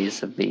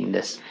 possibilities of being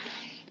this.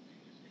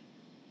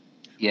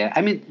 Yeah,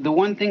 I mean, the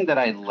one thing that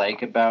I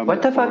like about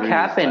What the fuck McLaurin is,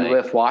 happened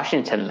like, with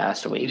Washington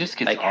last week? He just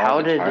gets like, all how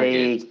the did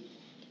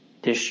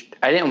targets.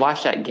 I didn't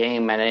watch that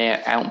game, and I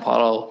don't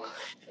follow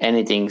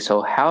anything.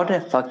 So how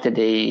the fuck did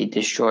they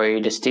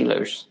destroy the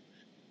Steelers?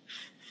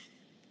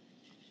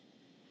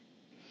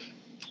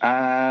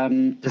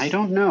 I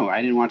don't know.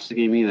 I didn't watch the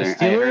game either.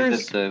 The I heard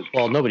Steelers? that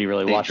Well, nobody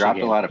really they watched the dropped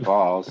game. a lot of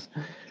balls.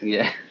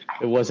 Yeah.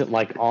 It wasn't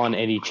like on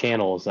any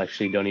channels.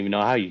 Actually, don't even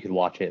know how you could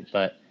watch it.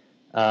 But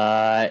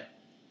I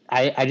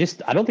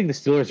don't think the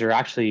Steelers are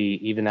actually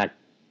even that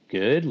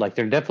good. Like,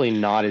 they're definitely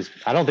not as.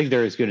 I don't think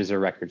they're as good as their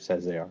record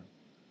says they are.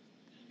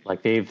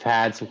 Like, they've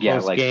had some Yeah,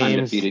 close like games.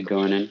 undefeated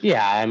going in.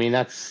 Yeah, I mean,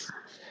 that's,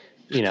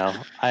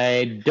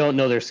 I don't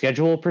know their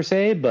schedule per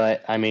se,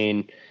 but I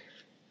mean,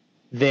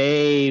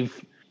 they've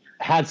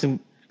had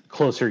some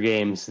closer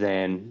games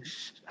than,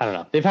 I don't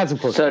know. They've had some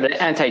closer So games.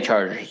 the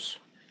anti-Chargers.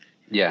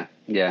 Yeah,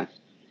 yeah.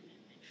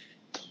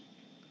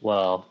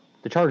 Well,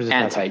 the Chargers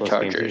have had some close games.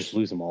 They Anti-Chargers. just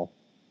lose them all.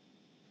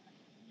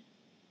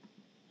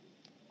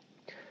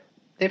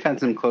 They've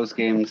had some close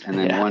games and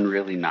then Yeah. one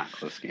really not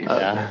close game.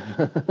 Yeah.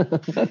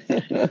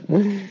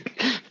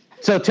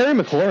 So Terry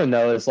McLaurin,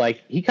 though, is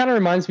like, he kind of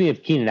reminds me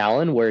of Keenan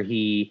Allen, where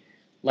he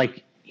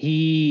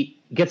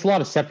gets a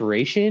lot of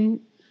separation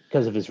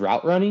because of his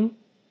route running.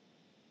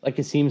 Like,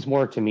 it seems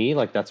more to me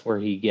like that's where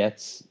he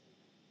gets,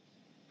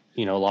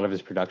 a lot of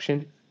his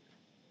production.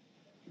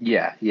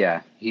 Yeah.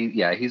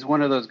 He's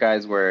one of those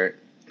guys where,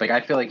 like,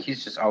 I feel like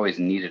he's just always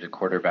needed a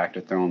quarterback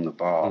to throw him the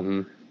ball.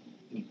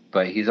 Mm-hmm.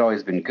 But he's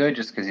always been good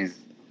just because he's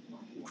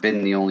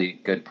been the only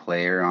good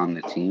player on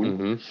the team.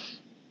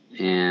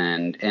 Mm-hmm.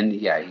 And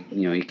yeah,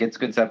 he gets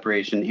good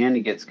separation and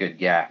he gets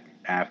good yak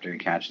after he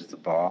catches the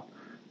ball.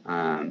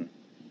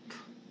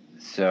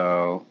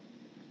 So,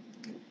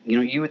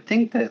 you would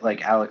think that,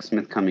 like, Alex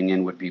Smith coming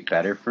in would be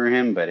better for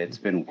him, but it's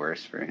been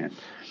worse for him.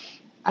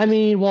 I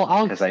mean,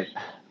 well, Because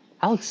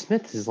Alex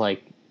Smith is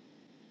like,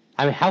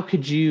 I mean, how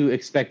could you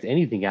expect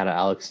anything out of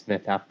Alex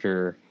Smith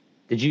after?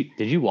 Did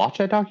you watch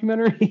that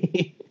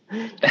documentary?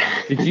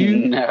 Did you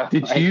No, I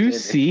didn't.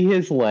 see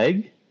his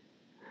leg?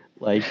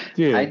 Like,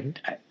 dude,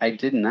 I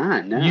did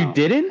not. No, you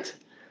didn't?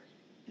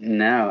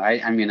 No,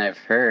 I mean, I've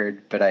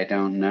heard, but I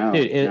don't know.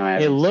 Dude, No, I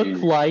it haven't looked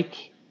seen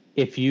like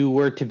if you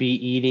were to be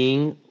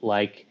eating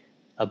like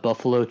a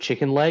buffalo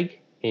chicken leg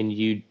and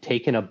you'd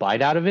taken a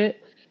bite out of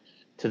it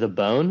to the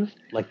bone,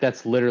 like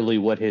that's literally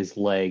what his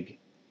leg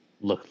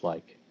looked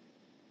like.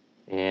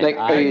 And Like,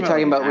 are you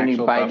talking about when you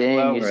actual bite in,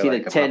 buffalo you or see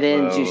like the a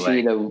tendons, you buffalo,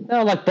 see like- the...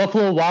 no, like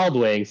Buffalo Wild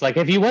Wings. Like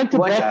if you went to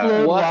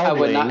Buffalo What Wild I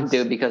would Wings, not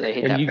do because I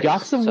hate and that you place.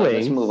 got some so wings.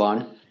 Let's move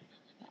on.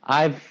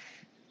 I've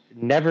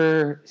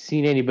never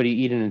seen anybody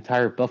eat an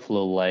entire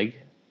buffalo leg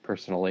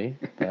personally,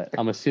 but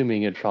I'm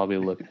assuming it'd probably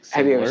look similar.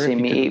 Have you ever if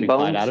seen me took a eat big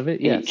bones? bite out of it?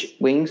 Eat Yes.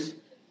 wings?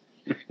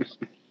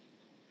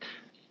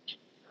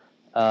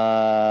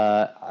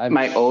 I'm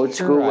My old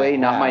sure school I way,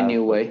 not my have,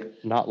 new way.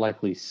 Not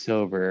likely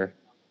sober.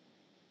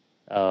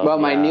 Well,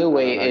 my new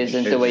way I don't know,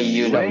 isn't just the way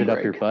you shoved know, it up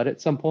Greg. your butt at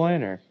some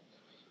point, or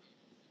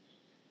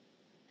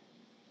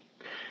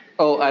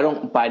Oh, I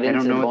don't bite I into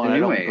don't the know what bone. the I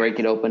new don't way break is.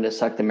 it open to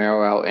suck the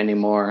marrow out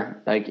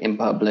anymore. Like in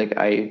public,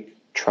 I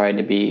try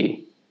to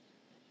be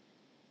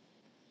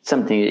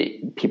something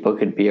that people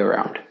could be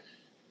around.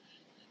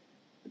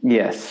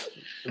 Yes.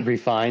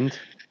 refined.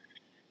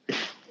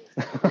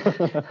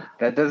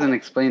 That doesn't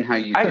explain how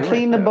you. I do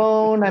clean it, the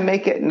though. bone.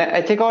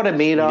 I take all the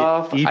meat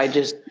off. eats- I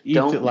just eats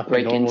don't it like a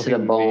break normal into the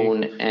human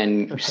bone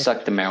and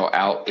suck the marrow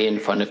out in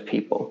front of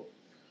people.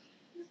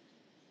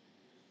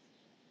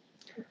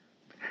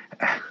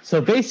 So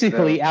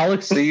basically, So-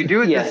 Alex. So you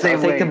do it the Yes, same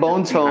I'll take way. the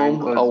bones just behind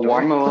home. closed I'll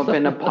warm them doors. up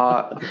in a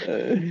pot.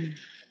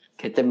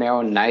 Get the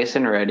marrow nice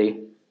and ready.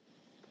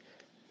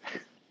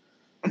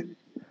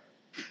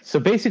 So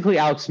basically,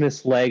 Alex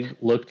Smith's leg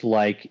looked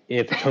like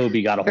if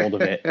Toby got a hold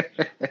of it.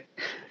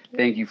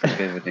 Thank you for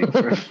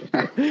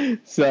pivoting.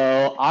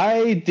 So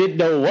I didn't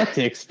know what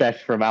to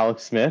expect from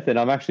Alex Smith, and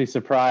I'm actually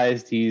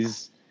surprised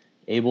he's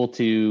able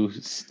to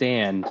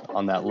stand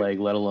on that leg,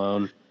 let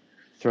alone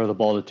throw the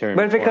ball to turn.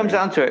 But if it comes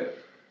down to it,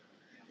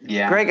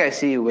 Yeah, Greg, I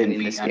see you And winning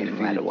beat this game no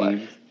undefeated matter what.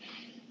 teams.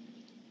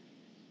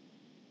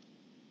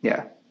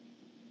 Yeah.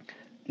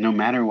 No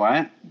matter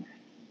what,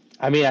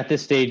 I mean, at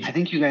this stage, I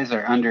think you guys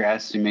are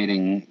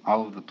underestimating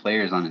all of the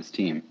players on his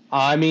team.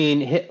 I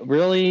mean,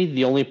 really,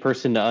 the only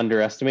person to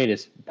underestimate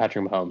is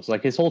Patrick Mahomes.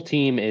 Like his whole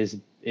team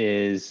is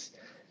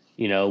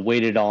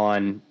weighted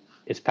on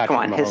is Patrick.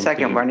 Come on, Mahomes his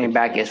second being running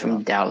back is efficient.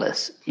 from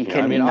Dallas. You Yeah,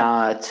 I mean,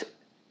 cannot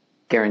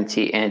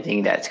guarantee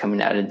anything that's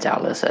coming out of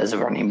Dallas as a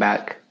running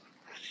back.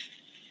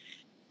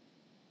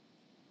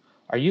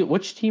 Are you?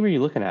 Which team are you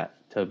looking at,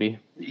 Toby?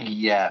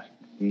 Yeah.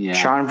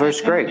 Sean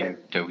versus I Greg.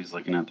 think Toby's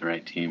looking at the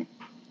right team.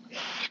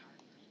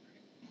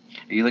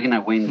 Are you looking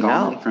at Wayne No.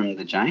 Gallman from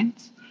the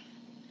Giants?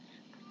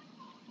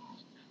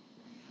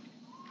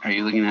 Are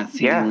you looking at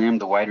CeeDee Yeah. Lamb,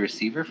 the wide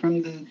receiver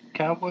from the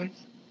Cowboys?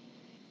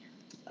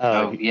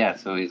 Oh, yeah,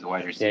 so he's a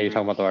wide receiver. Yeah, you're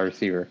talking about the wide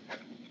receiver.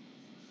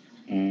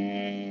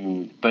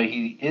 But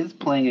he is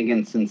playing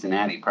against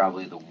Cincinnati,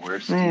 probably the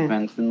worst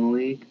defense in the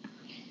league.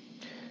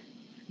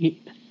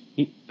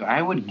 So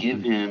I would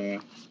give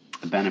him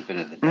the benefit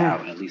of the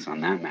doubt, at least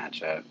on that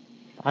matchup.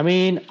 I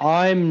mean,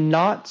 I'm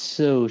not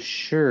so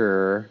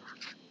sure.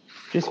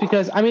 Just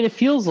because, I mean, it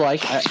feels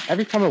like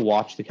every time I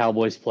watch the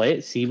Cowboys play,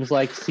 it seems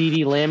like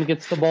CeeDee Lamb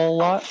gets the ball a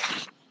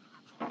lot,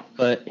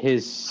 but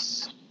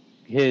his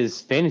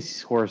fantasy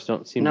scores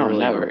don't seem to really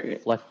never.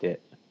 reflect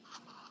it.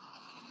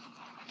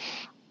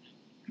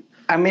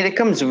 I mean, it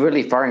comes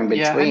really far in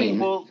between.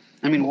 Yeah,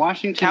 I mean,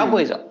 Washington,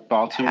 Cowboys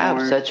Baltimore,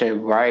 have such a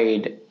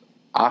wide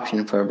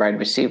option for wide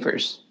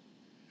receivers.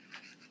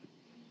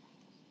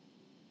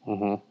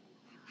 Mm-hmm.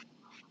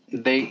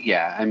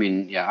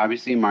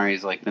 Obviously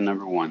Amari's like the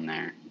number one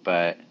there,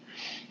 but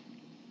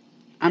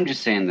I'm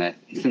just saying that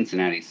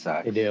Cincinnati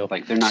sucks. They do.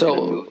 Like, they're not going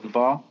to move the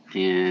ball,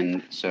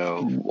 and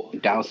so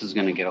Dallas is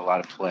going to get a lot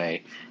of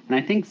play. And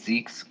I think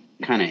Zeke's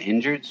kind of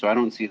injured, so I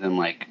don't see them,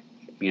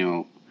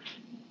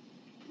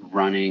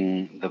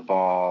 running the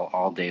ball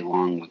all day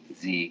long with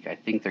Zeke. I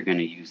think they're going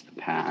to use the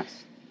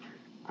pass.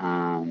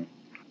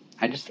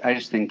 I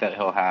just think that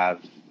he'll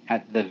have,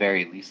 at the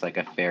very least, like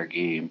a fair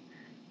game.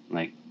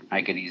 Like,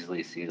 I could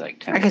easily see 10.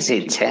 I can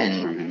see 15 10.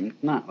 points from him.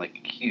 Not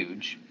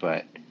huge,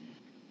 but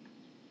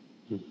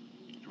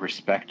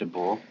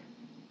respectable.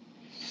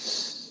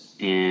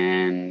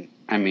 And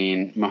I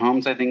mean,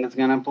 Mahomes, I think, is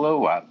going to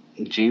blow up.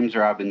 James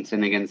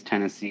Robinson against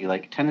Tennessee.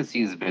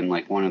 Tennessee has been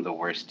one of the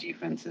worst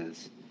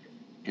defenses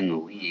in the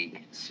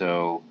league.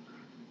 So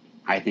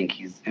I think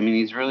he's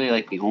really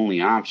the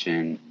only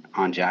option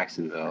on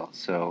Jacksonville.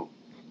 So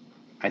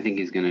I think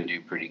he's going to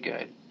do pretty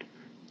good.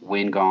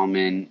 Wayne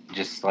Gallman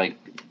just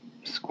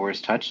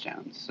scores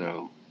touchdowns.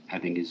 So I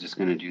think he's just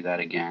going to do that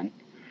again.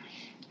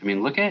 I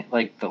mean, look at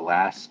the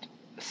last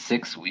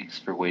 6 weeks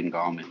for Wayne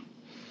Gallman.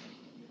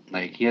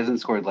 He hasn't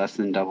scored less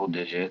than double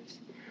digits.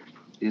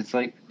 He's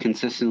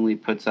consistently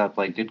puts up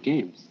good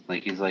games.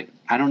 He's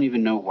I don't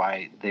even know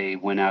why they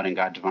went out and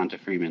got Devonta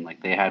Freeman.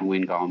 They had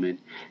Wayne Gallman.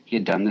 He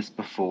had done this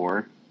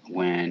before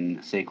when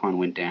Saquon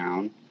went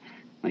down.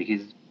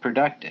 He's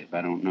productive.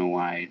 I don't know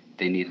why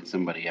they needed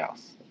somebody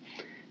else.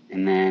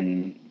 And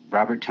then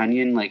Robert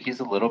Tonyan, he's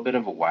a little bit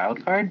of a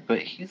wild card, but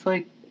he's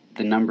the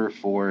number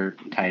 4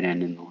 tight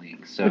end in the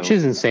league. So Which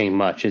isn't saying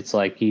much. It's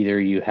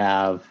either you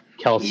have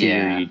Kelsey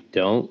or you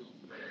don't.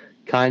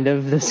 kind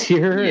of this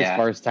year Yeah. as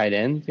far as tight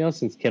end,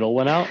 since Kittle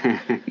went out.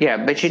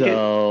 Yeah, but you do.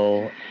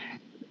 So,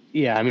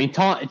 yeah, I mean,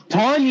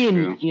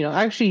 Tanyan, True.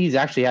 actually, he's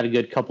actually had a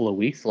good couple of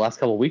weeks. The last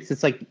couple of weeks,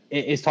 it's like,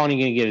 is Tanyan going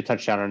to get a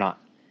touchdown or not?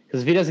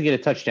 Because if he doesn't get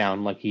a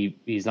touchdown, like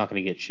he's not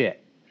going to get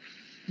shit.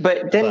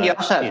 But then you But,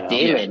 also have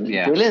Dalen.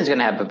 Yeah. Dalen's going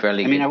to have a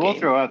really I mean, good I will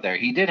game. throw out there,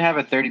 he did have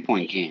a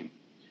 30-point game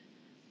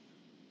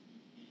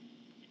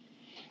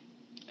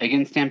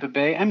against Tampa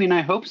Bay. I mean,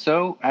 I hope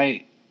so.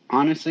 I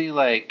honestly,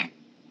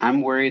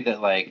 I'm worried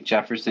that,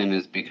 Jefferson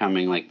is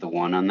becoming, the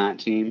one on that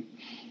team.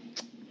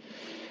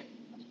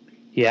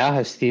 Yeah,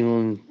 has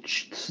Thielen.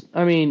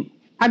 I mean,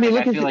 I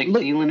look feel like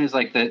Thielen is,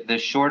 the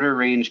shorter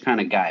range kind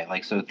of guy.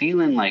 So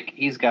Thielen,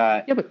 he's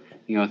got, Yeah, but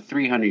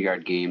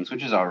 300-yard games,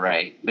 which is all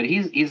right. But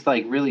he's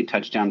really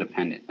touchdown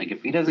dependent.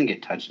 If he doesn't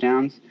get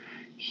touchdowns,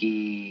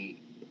 he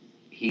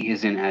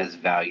isn't as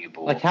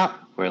valuable. how?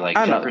 Where I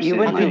don't know. Jefferson, You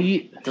went through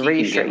he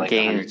three can straight get,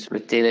 games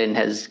with Dalen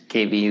has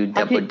given you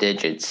double could-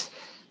 digits.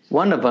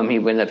 One of them, he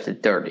went up to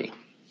 30.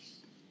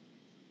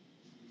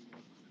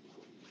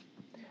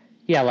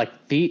 Yeah,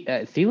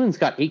 Thielen's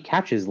got 8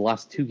 catches the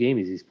last 2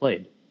 games he's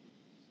played.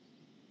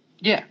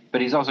 Yeah, but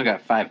he's also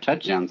got 5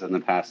 touchdowns in the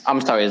past. I'm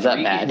sorry, is that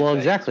 3 bad? games Well, that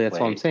exactly. he's That's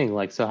what I'm played.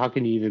 saying. So how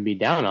can you even be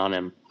down on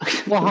him?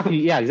 Well, how can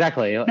you? Yeah,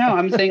 exactly. No,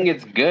 I'm saying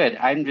it's good.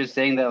 I'm just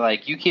saying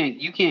that you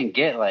can't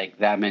get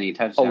that many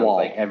touchdowns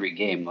wall. every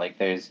game.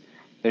 There's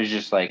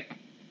just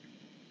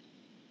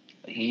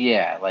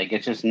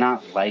it's just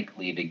not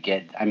likely to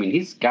get. I mean,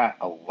 he's got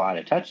a lot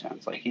of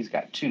touchdowns. He's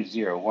got 2,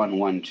 0, 1,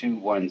 1, 2,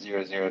 1,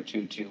 0, 0,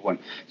 2, 2, 1.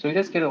 So he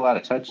does get a lot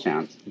of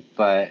touchdowns.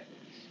 But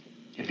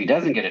if he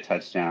doesn't get a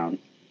touchdown,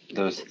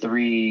 those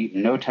 3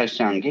 no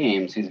touchdown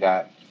games, he's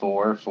got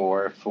 4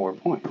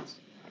 points.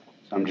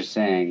 So I'm just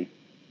saying,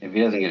 if he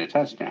doesn't get a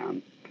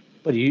touchdown,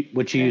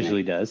 Which he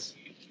usually does.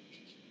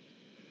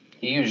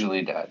 he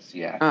usually does.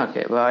 Yeah.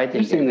 Okay, well, I I'm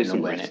think just saying you're there's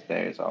going to some win risk it.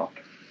 there is all.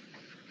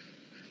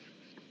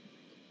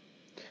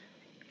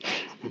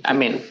 I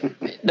mean,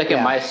 look Yeah.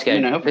 at my I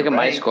schedule. hope Look you're at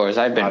my right, scores.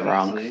 I've been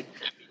wrong. obviously.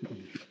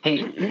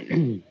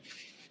 Hey,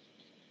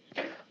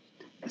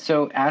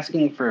 so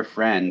asking for a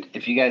friend,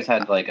 if you guys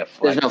had a flex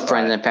There's no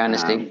friends in spot,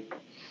 fantasy.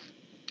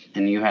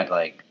 and you had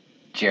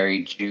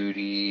Jerry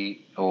Jeudy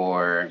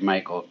or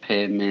Michael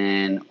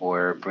Pittman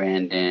or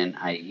Brandon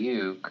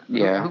Ayuk,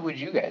 Yeah. who would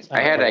you guys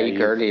I had Ayuk.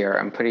 Ayuk earlier.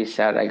 I'm pretty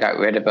sad I got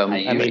rid of him.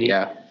 Ayuk. I mean,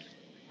 yeah.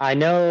 I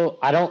know.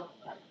 I don't.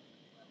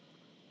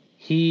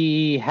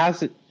 He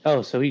has it.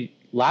 Oh, so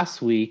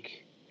last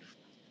week.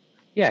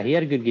 Yeah, he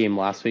had a good game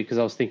last week because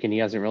I was thinking he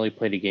hasn't really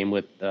played a game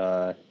with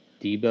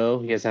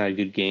Debo. He hasn't had a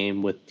good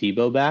game with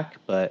Debo back,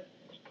 but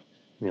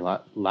I mean,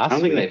 last I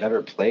don't think week, they've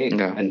ever played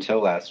No.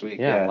 until last week.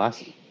 yeah,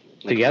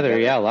 together,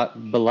 yeah.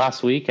 But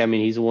last week, I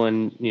mean, he's the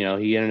one. He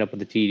ended up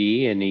with a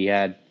TD and he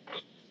had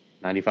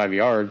 95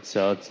 yards.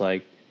 So it's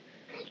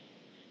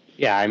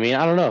yeah. I mean,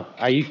 I don't know.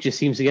 Ayuk just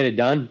seems to get it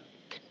done,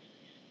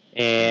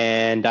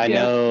 and I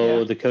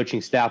know the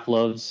coaching staff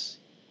loves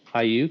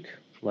Ayuk.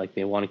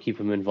 They want to keep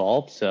him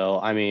involved. So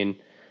I mean,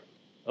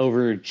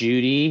 over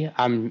Judy,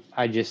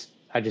 I just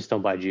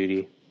don't buy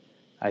Judy.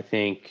 I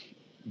think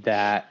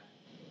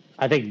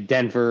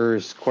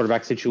Denver's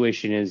quarterback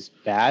situation is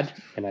bad,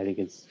 and I think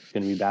it's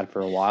going to be bad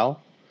for a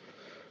while.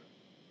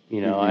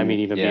 I mean,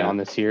 even beyond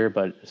this year,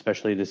 but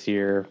especially this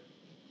year,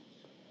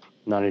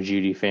 not a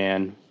Judy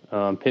fan.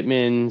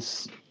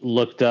 Pittman's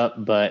looked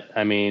up, but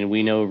I mean,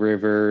 we know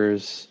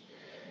Rivers.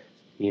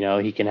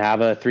 He can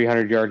have a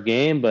 300-yard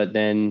game, but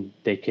then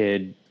they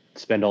could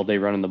spend all day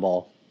running the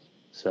ball.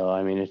 So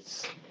I mean,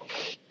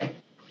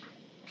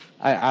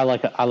 I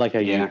like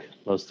Ayuk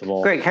most of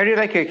all. Greg, how do you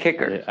like your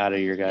kicker? Out of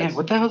your guys. Yeah,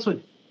 what the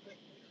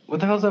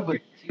hell's up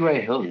with T.Y.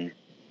 Hilton?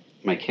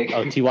 My kicker.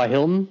 Oh, T.Y.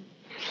 Hilton?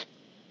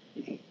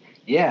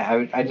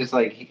 Yeah, I just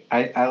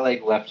I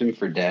left him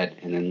for dead,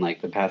 and then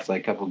the past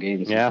couple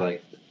games, Yeah.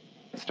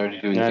 he's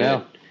started doing I good.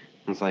 know.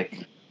 I was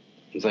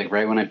it's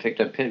right when I picked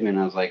up Pittman,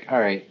 I was all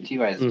right,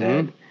 T.Y.'s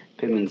dead.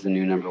 Pittman's the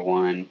new number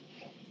 1,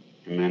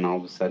 and then all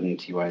of a sudden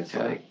T.Y.'s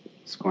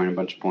scoring a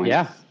bunch of points.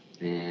 Yeah.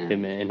 and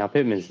Pittman, and now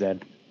Pittman's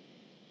dead.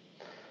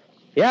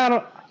 Yeah, I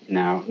don't.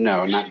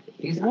 no, not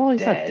he's not Well, he's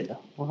dead.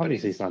 not. Well,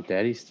 obviously he's not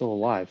dead. He's still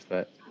alive,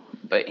 but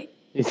But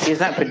he's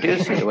not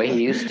producing the way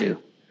he used to.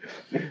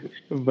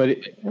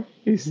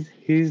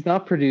 he's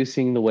not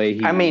producing the way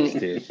he used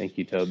to. Thank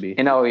you, Toby.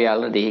 In all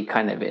reality, he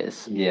kind of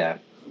is. Yeah.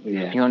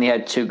 He only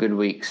had 2 good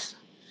weeks.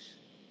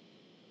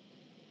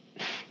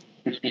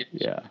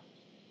 Yeah.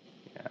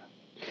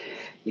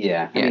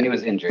 Yeah, I mean, he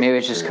was injured. Maybe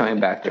it's just for coming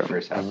back to the him.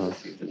 first half of the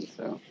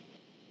season.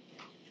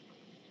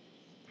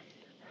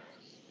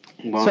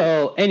 Well,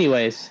 So,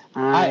 anyways,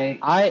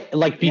 I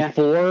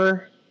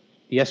before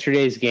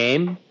yesterday's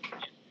game,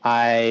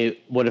 I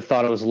would have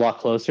thought it was a lot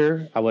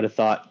closer. I would have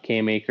thought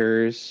Cam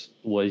Akers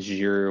was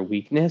your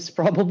weakness,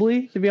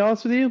 probably, to be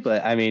honest with you.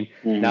 But I mean,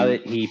 now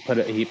that he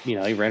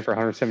ran for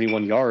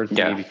 171 yards,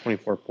 Yeah. maybe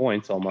 24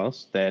 points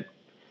almost. That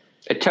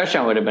A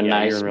touchdown would have been Yeah,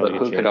 nice, you're in really but good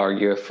who shape. could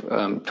argue if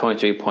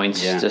 23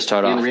 points Yeah. to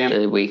start And off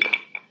the week?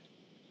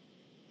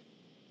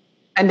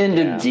 And then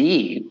Yeah. the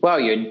D. Wow,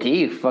 your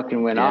D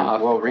fucking went Yeah.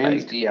 off. Well,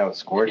 Rams Like, D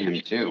outscored him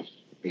too.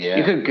 Yeah.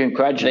 you could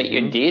congratulate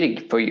your D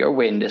for your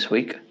win this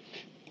week.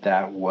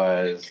 That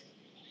was.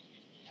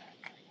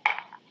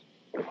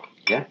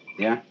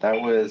 Yeah.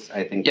 That was,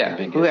 I think, Yeah, the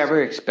biggest.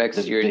 whoever expects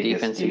the your biggest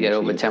defense to game get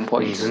over changer 10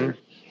 points. for sure.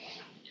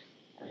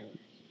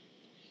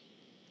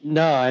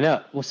 No, I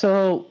know. Well,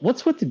 so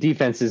what's with the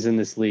defenses in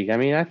this league? I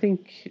mean, I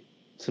think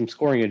some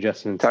scoring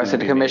adjustments Talk need to to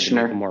the be made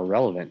commissioner. make them more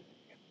relevant.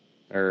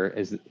 Or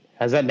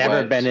has that never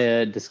What? been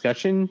a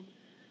discussion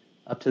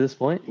up to this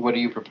point? What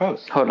do you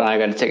propose? Hold on, I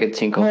gotta take a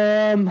tinkle.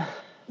 I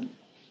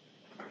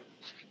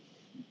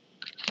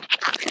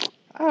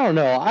don't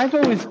know. I've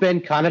always been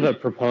kind of a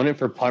proponent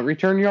for punt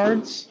return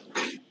yards,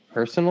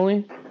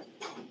 personally.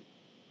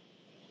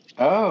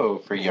 Oh,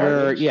 for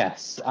yardage.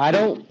 Yes, I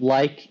don't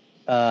like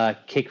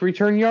kick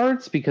return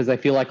yards because I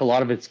feel like a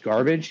lot of it's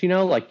garbage.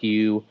 Like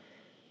you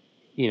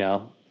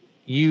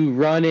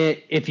run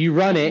it. If you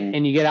run it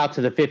and you get out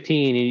to the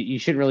 15, you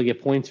shouldn't really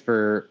get points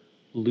for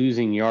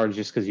losing yards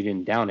just because you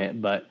didn't down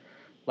it. But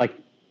like,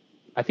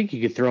 I think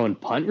you could throw in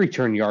punt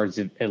return yards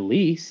at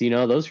least.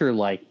 Those are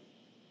like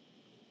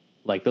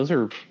those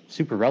are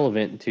super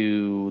relevant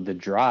to the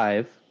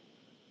drive.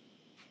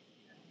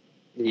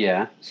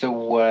 Yeah.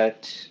 So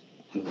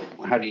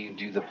how do you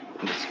do the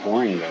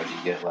scoring though? Do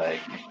you get like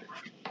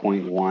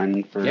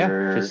 0.1 for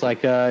just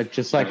like a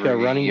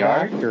every running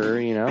yard? back, or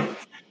and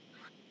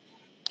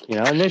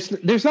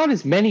there's not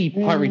as many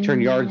punt return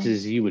yards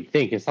as you would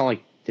think. It's not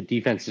like the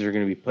defenses are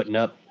going to be putting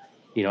up,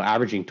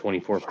 averaging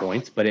 24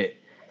 points, but it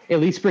at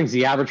least brings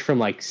the average from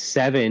like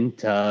 7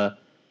 to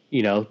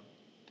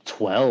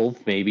 12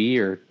 maybe,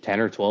 or 10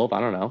 or 12. I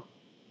don't know.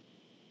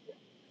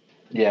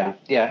 Yeah,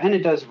 and it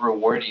does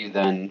reward you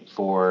then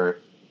for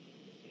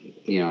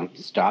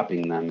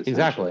stopping them.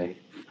 Exactly.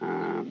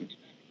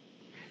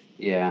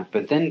 Yeah,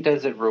 but then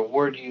does it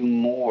reward you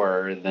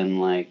more than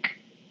like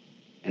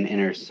an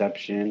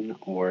interception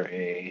or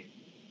a,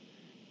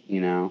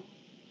 I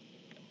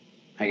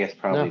guess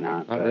probably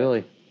not. Not but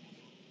really.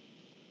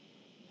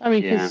 I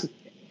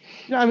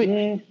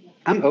mean,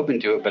 I'm open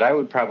to it, but I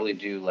would probably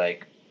do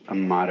like a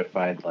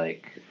modified,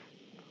 like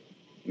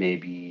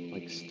maybe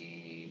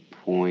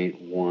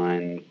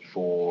 0.1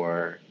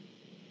 for,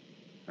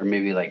 or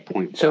maybe like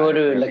 0.5. So what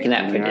are we for looking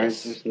at for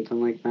yards this? or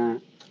something like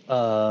that?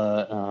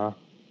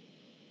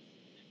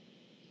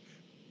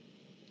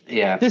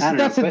 Yeah,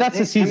 that's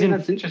a season.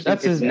 that's interesting.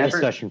 That's a It's never-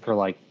 discussion for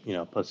like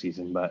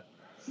postseason, but.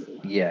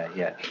 Yeah.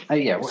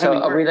 Well, So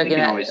are we can looking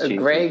at always a change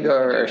Greg it. We can do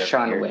or it every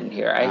Sean year. win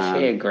here? I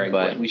say a Greg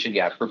but win. we should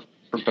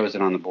propose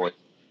it on the board.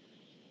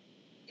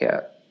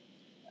 Yeah.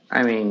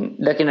 I mean,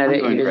 looking at I'm it,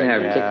 going he doesn't Greg,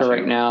 have a yeah. kicker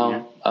right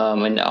now.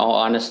 In all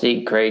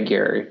honesty, Greg,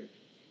 your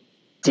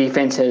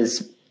defense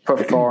has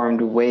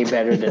performed way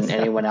better than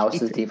anyone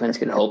else's defense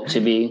could hope to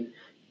be.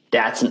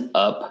 That's an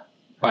up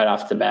right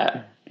off the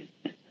bat.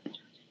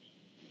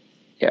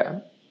 Yeah.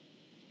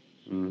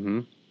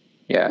 Mm-hmm.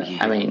 Yeah.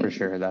 I mean, For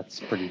sure, that's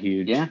pretty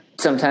huge. Yeah.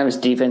 sometimes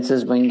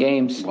defenses win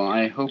games. Well,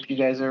 I hope you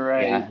guys are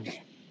right. Yeah.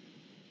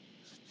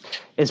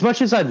 As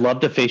much as I'd love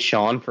to face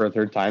Sean for a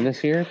third time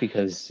this year,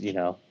 because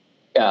Yeah,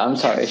 I'm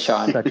sorry,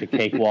 Sean. such a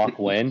cakewalk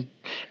win,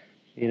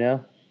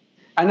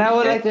 And I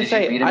would like to Did you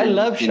say, beat him I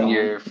love in Sean.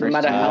 your No first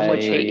matter how time? much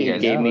hate he I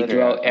gave me know.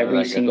 throughout Or every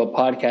like single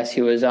podcast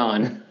he was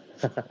on.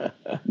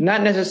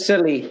 Not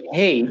necessarily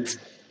hate.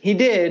 He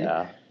did,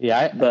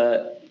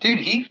 but Dude,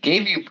 he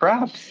gave you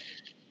props.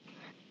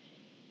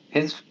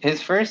 His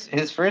first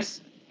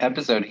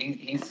episode,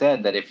 he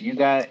said that if you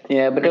got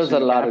yeah, but there was a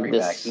Christian lot of McCaffrey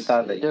this. back, he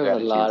thought that you There got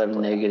was a a lot chance of to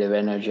play. negative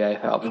energy I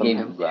felt He from gave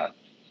you him. love.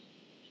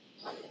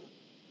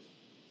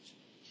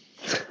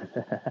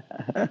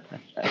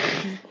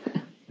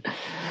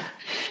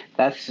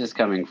 That's just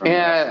coming from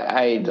Yeah,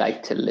 I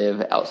like to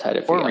live outside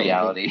of or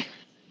reality.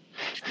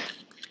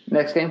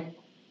 Next game.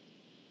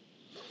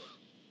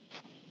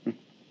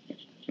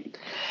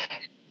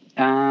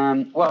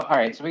 Well, all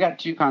right. So we got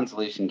 2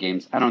 consolation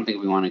games. I don't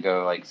think we want to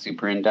go like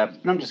super in depth,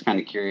 but I'm just kind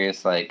of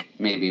curious, like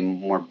maybe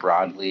more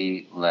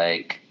broadly,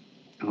 like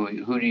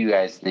who do you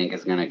guys think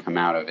is going to come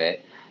out of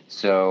it?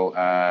 So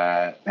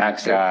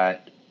Baxter.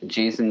 got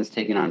Jason's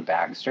taking on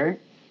Baxter.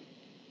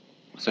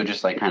 So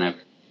just like kind of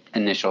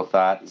initial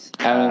thoughts.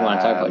 I don't even want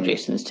to talk about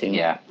Jason's team.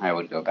 Yeah, I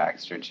would go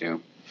Baxter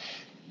too.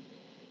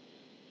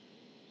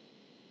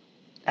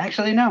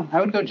 Actually, no, I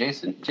would go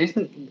Jason.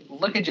 Jason,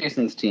 look at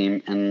Jason's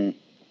team and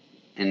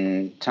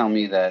tell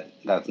me that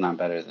that's not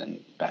better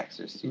than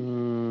Baxter's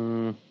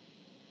team.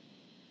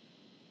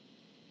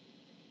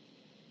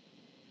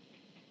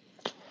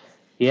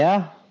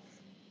 Yeah,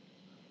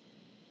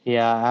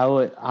 I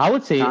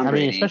would say. Tom I mean,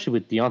 Brady. especially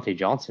with Deontay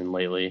Johnson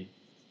lately.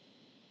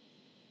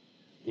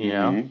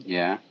 Mhm,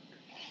 yeah.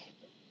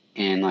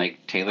 And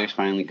like Taylor's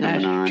finally coming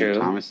That's on. true.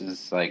 Thomas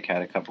has like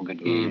had a couple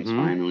good games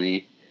Mhm.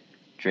 finally.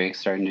 Drake's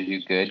starting to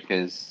do good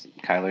because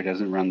Kyler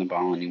doesn't run the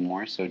ball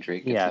anymore, so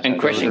Drake gets Yeah, his And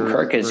touches. Christian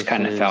Kirk has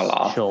kinda versus fell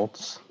off.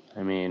 Schultz.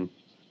 I mean,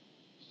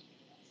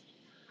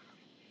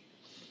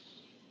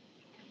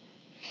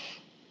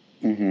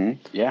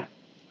 Yeah.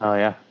 oh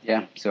yeah,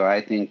 Yeah, so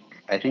I think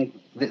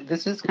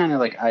this is kind of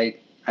like I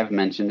I've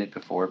mentioned it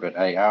before, but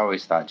I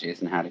always thought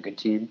Jason had a good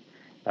team.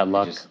 That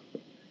luck. Just,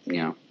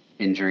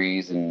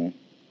 injuries and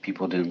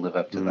people didn't live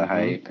up to the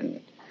hype,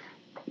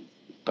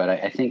 but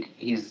I think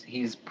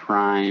he's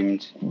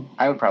primed.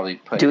 I would probably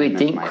put. Do we him as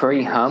think my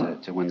Kareem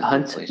favorite to win the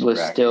Hunt third-place will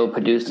bracket still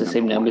produce the at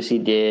same number numbers he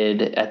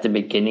did at the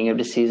beginning of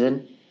the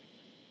season?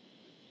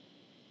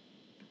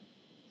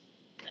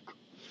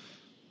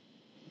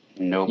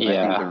 Nope, I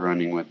Yeah. think they're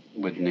running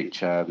with Nick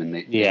Chubb, and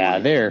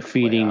They're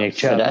feeding Nick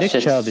Chubb. So Nick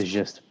that's Chubb just- is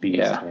just a beast,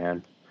 yeah.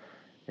 man.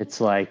 It's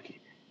like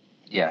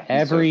Yeah,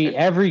 he's so good.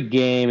 every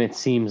game it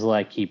seems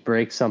like he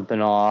breaks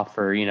something off,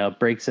 or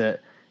breaks a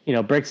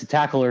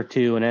tackle or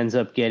two, and ends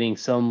up getting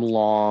some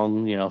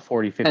long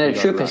 40, 50. And the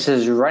truth yard is, run.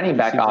 his running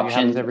back Seems like it happens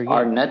options every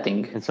are game.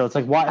 nothing. And so it's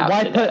like why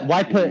After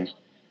that. put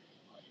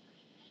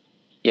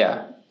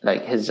Yeah,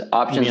 like his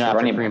options mean for after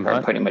running Kareem back are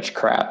Hunt? pretty much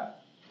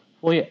crap.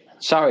 well yeah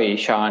Sorry,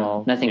 Sean.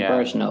 well, Nothing yeah,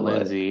 personal. But...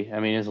 Lindsey. I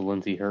mean, is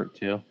Lindsey hurt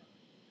too?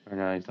 Or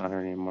no, he's not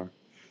hurt anymore.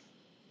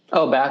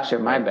 Oh, Baxter,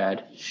 my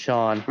bad.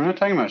 Sean. We're not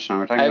talking about Sean.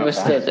 We're talking I about was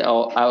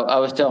still, I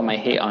was still on my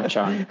hate on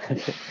Sean.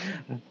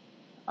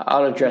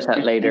 I'll address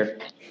that later.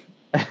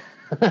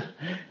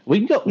 We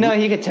can go. No,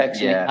 he could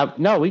text me. Yeah.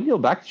 No, we can go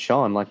back to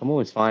Sean. Like I'm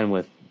always fine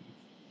with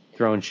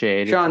throwing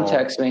shade. Sean, It's all-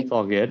 text me. It's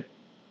all good.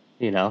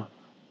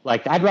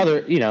 Like I'd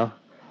rather.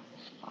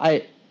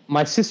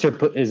 My sister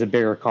is a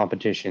bigger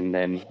competition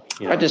than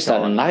I just saw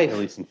Sean, in life. at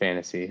least in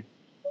fantasy.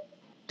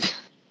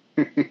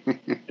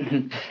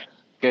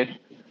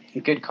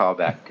 Good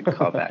callback. Good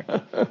callback.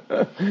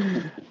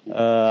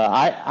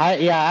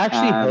 I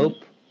actually Um, hope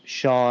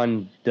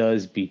Sean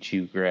does beat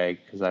you, Greg,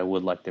 because I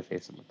would like to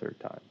face him a third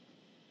time.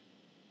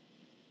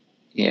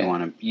 Yeah.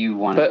 You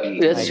want But to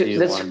be. let's- I do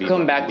let's wanna be come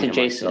one back to myself.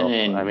 Jason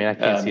and, I mean, I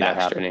can't see that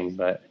Baxter. happening,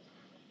 but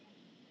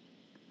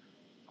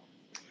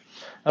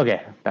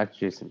okay, back to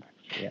Jason.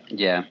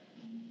 Yeah.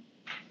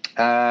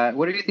 Yeah.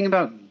 What do you think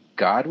about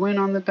Godwin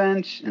on the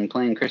bench and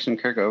playing Christian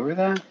Kirk over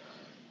that?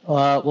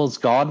 Well, it's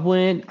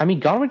Godwin. I mean,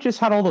 Godwin just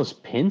had all those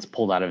pins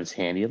pulled out of his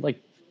hand. He had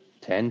like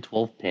 10,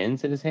 12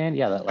 pins in his hand.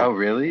 Yeah. That, like, Oh,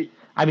 really?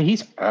 I mean,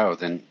 he's. Oh,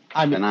 then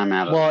Then I'm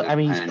out of Well, it. I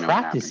mean, I he's didn't know what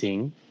happened.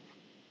 practicing,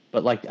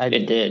 but like I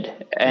It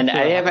did. And feel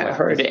I like haven't like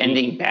heard this week-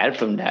 anything bad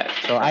from that.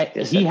 So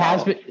practice he at has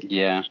all. been.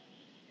 Yeah.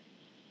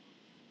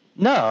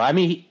 No, I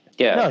mean,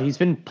 Yeah. no, he's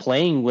been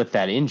playing with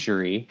that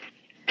injury.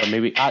 Or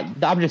maybe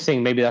I'm just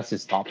saying maybe that's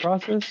his thought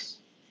process.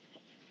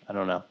 I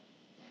don't know.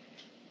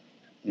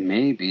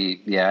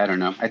 Maybe. Yeah, I don't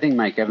know. I think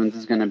Mike Evans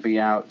is going to be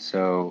out,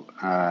 so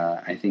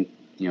I think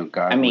Godwin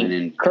I mean,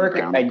 and Kirk,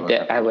 Brown both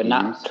have I would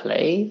not games,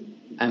 play.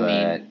 I but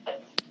mean,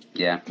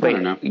 yeah, I wait,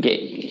 don't know.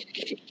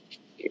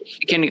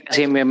 can you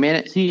give me a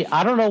minute? See,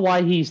 I don't know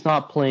why he's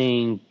not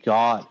playing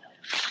God.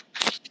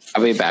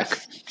 I'll be back.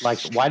 Like,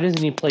 why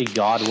doesn't he play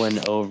Godwin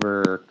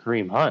over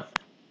Kareem Hunt?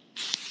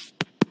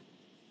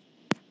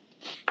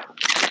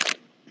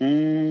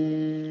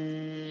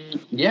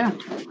 Yeah,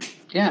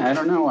 I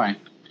don't know why.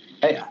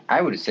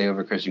 I would say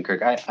over Christian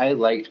Kirk. I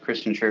liked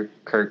Christian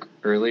Kirk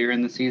earlier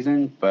in the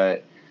season,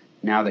 but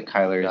now that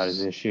Got his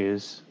Kyler's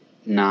issues.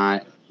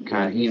 not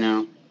kind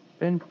of,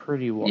 Been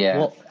pretty well. Yeah.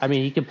 Well, I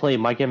mean, he could play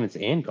Mike Evans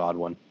and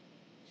Godwin.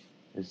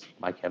 Is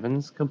Mike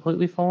Evans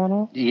completely fallen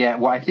off? yeah.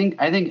 Well, I think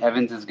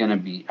Evans is going to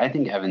be. I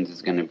think Evans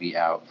is going to be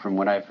out. From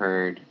what I've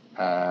heard,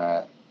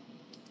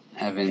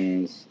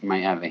 Evans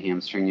might have a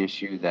hamstring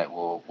issue that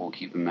will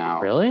keep him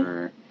out. Really?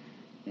 For,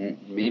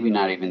 maybe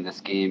not even this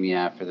game.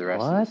 Yeah, for the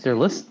rest. What? Of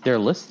the season. They're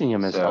listing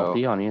him as So-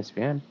 healthy on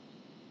ESPN.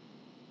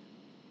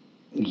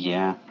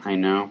 Yeah, I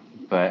know,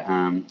 but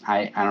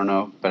I don't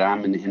know, but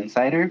I'm an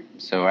insider,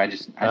 so I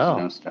just Oh.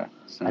 know stuff.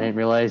 So I didn't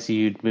realize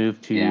you'd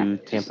moved to Yeah,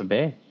 Tampa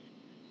Bay.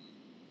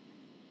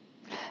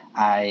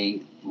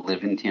 I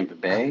live in Tampa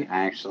Bay.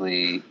 I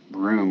actually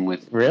room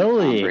with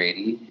Really? Tom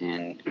Brady,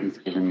 and he's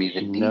giving me the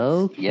deets.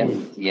 No Yep,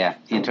 kidding. yeah.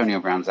 Antonio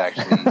Brown's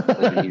actually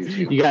living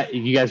here too.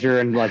 You guys are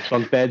in like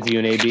bunk beds, you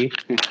and AB.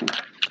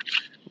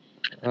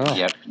 Oh,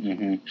 Yep.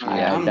 Mm-hmm.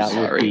 yeah, I'm that would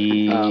sorry.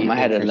 be I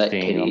had to let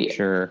interesting. Katie- I'm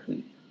sure.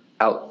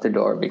 Out the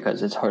door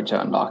because it's hard to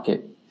unlock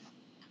it.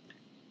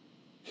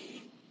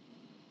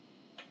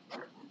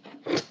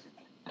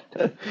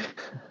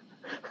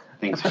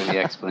 Thanks for the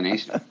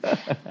explanation.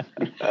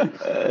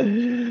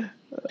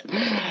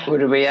 Where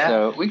do we at?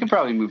 So we could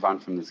probably move on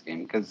from this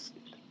game because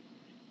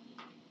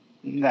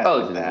that's Oh,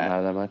 Doesn't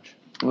have that much.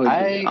 We're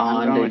I'm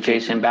on going to with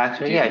Jason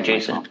Baxter. Yeah,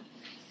 Jason.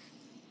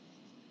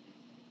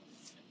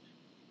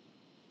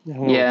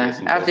 Yeah,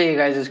 Jason after first. you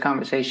guys'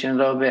 conversation a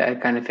little bit, I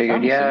kind of figured,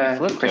 Oh, so yeah, you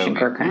flipped Christian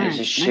over. Kirk kind of is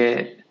Nice, just nice.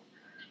 shit.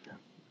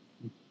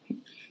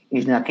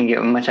 He's not going to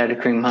get much out of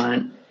Kareem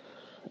Hunt.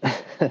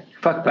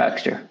 Fuck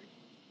Baxter.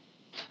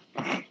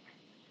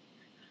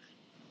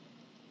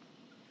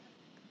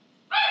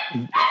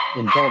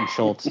 And Dalton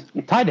Schultz.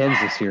 Tight ends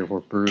this year were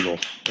brutal.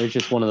 It was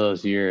just one of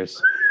those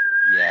years.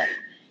 Yeah.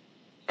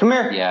 Come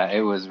here. Yeah,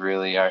 it was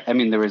really. I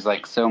mean, there was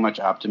like so much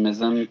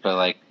optimism, but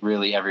like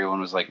really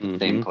everyone was like the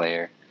same Mhm.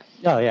 player.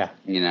 Oh yeah.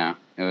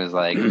 It was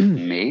like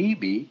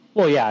maybe.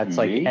 Well, yeah. It's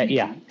like Maybe.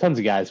 yeah, tons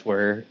of guys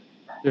where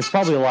there's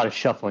probably a lot of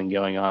shuffling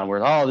going on. Where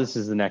this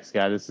is the next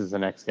guy, this is the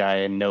next guy,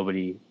 and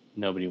nobody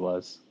nobody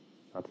was.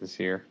 Not this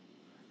year.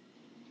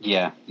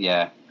 Yeah,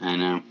 I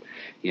know.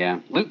 Yeah,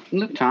 Luke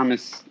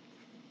Thomas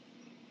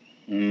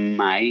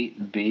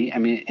might be. I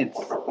mean, it's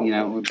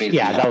we're basically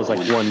Yeah, that was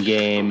like one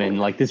game, and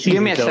like the season's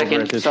Give me a over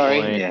second. at this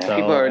Sorry. point. Yeah. So,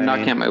 People are I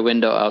knocking mean, at my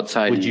window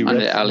outside Would you on the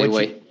risk- would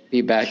alleyway. you-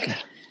 Be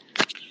back.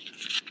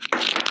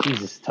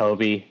 Jesus,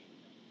 Toby.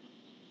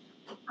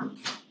 I'm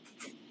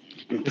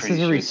This pretty is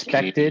a sure it's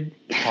respected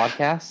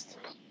podcast.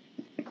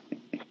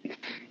 Katie.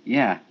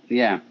 Yeah.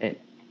 It-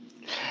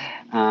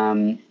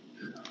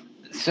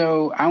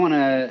 So I want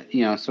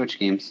to switch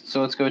games.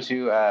 So let's go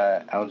to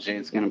LJ.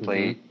 Is going to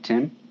play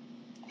Tim,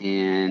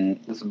 and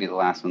this will be the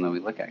last one that we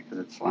look at because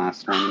it's the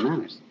last round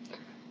that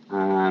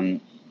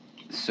matters.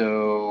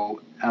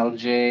 So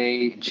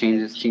LJ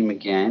changes team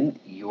again.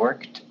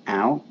 Yorked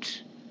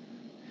out.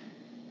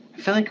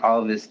 I feel like all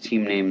of his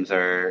team names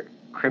are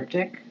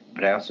cryptic,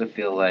 but I also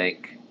feel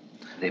like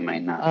they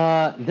might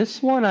not.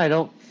 This one I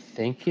don't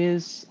think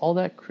is all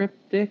that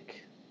cryptic.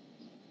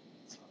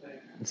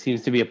 It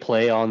seems to be a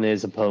play on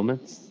his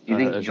opponent's. You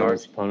think his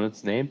York-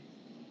 opponent's name?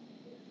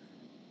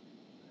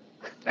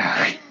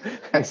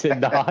 Is it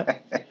not?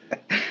 I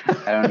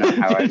don't know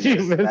how I Did you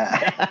missed miss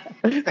that.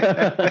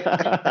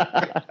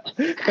 that?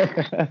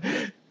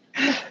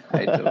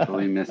 I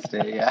totally missed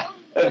it. Yeah.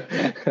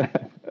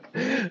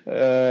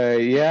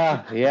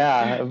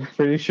 Yeah. I'm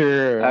pretty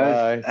sure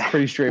it's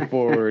pretty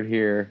straightforward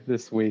here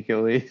this week,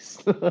 at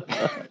least.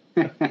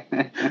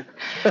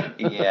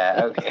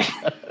 Yeah. Okay.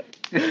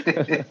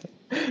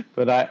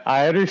 But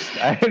I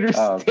understand.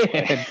 Oh,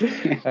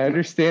 I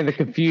understand the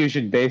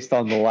confusion based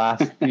on the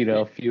last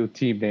few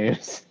team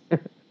names.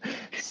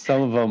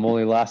 Some of them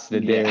only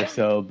lasted a day Yeah. or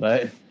so,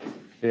 but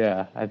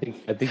yeah, I think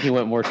he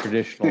went more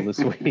traditional this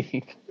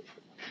week.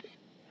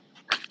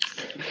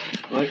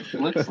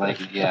 Looks like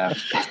it, yeah.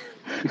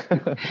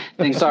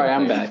 Sorry,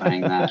 I'm back.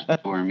 Clarifying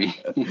that for me.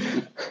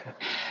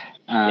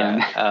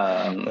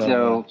 Yeah.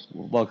 So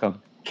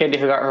Welcome. Katie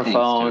forgot her Thanks,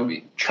 phone.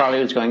 Toby. Charlie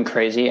was going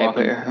crazy. I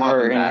put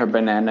her in back. her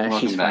banana. Welcome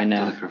She's back fine to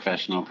now. the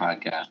professional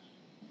podcast.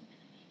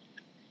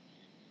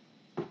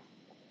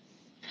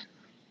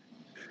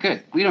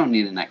 Good. We don't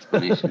need an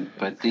explanation,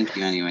 but thank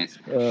you anyways.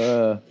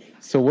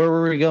 So where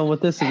were we going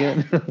with this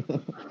again?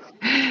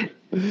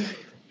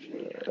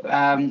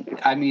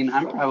 I mean,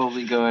 I'm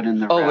probably going in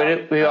the Oh,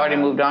 route, we already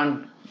moved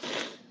on.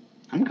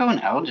 I'm going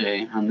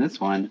LJ on this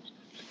one.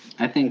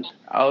 I think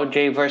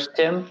OJ versus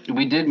Tim.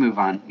 we did move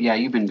on. Yeah,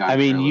 you've been gone I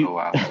mean, for a little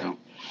while, so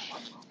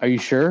Are you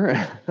sure?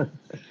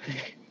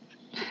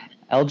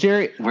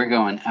 LJ, we're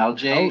going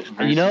LJ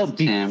versus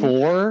Tim.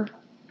 before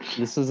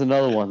this is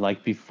another one.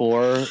 Like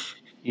before,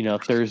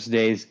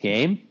 Thursday's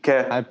game,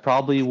 Okay. I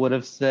probably would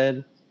have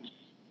said.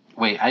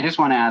 Wait, I just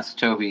want to ask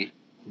Toby.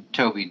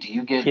 Toby, do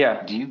you get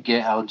Yeah.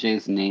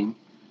 LJ's name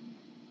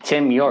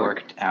Tim York.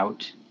 worked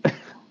out?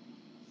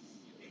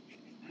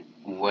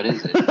 What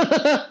is it?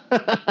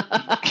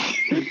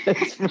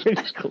 It's pretty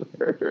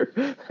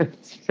clear.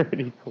 It's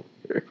pretty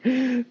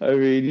clear. I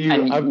mean,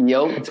 And I'm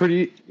yoked.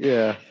 pretty.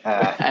 Yeah.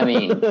 I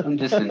mean, I'm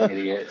just an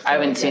idiot. I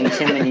haven't seen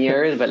Tim in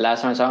years, but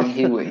last time I saw him,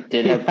 he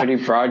did have pretty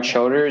broad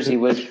shoulders. He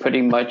was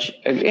pretty much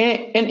an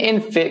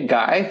in-fit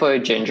guy for a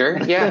ginger.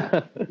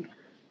 Yeah.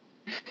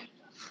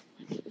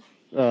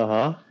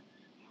 Uh-huh.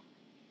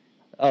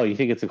 Oh, you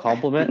think it's a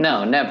compliment?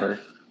 No, never.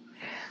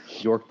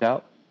 Yorked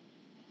out.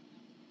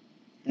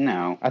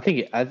 No, I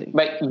think.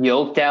 But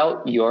yoked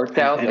out, yorked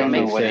out, I that don't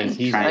know makes what sense.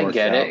 he's trying I to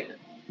get work it.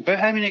 but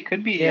I mean, it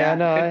could be. Yeah,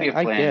 no, it could be a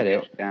I plan get it.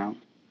 worked out.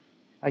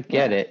 I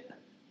get it.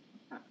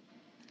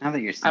 Now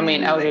that you're I saying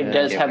mean, it, LJ I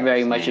does get have what very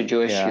you're much a saying.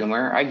 Jewish Yeah.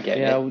 humor. I get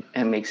Yeah. it.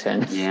 It makes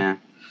sense. Yeah.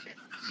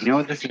 You know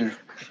what this is?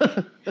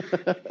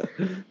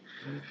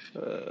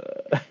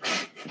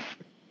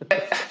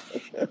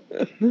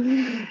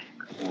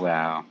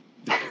 Wow.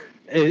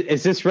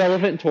 Is this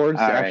relevant towards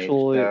All right,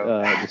 actually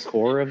so- the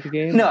score of the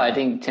game? No, I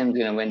think Tim's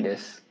gonna win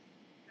this.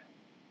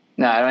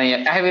 No, I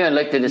haven't even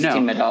looked at this No.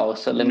 team at all.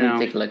 So let No.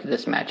 me take a look at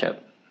this matchup.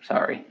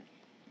 Sorry.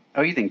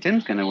 Oh, you think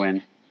Tim's going to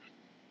win?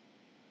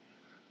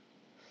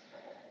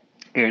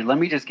 Here, let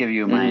me just give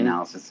you my Mhm.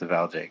 analysis of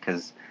LJ,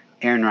 because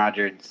Aaron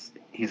Rodgers,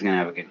 he's going to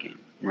have a good game,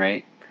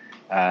 right?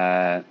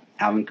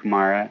 Alvin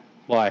Kamara,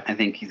 Why? I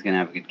think he's going to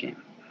have a good game.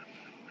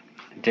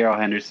 Daryl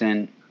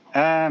Henderson,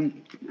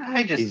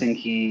 I just He's- think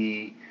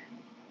he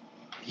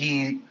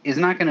is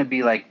not going to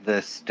be like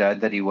the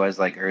stud that he was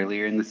like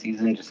earlier in the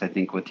season. Just I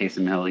think with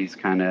Taysom Hill, he's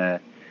kind of.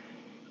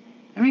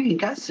 I mean, he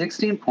got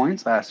 16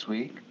 points last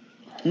week,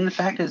 and the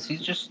fact is,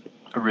 he's just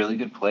a really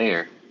good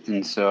player.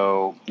 And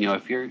so,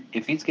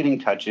 if he's getting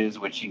touches,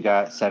 which he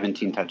got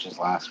 17 touches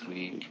last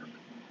week,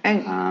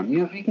 And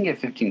if he can get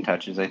 15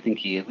 touches, I think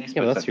he at least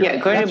Yeah, puts that's up your, Yeah,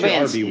 according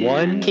that's to your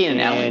Vance, RB1. Keenan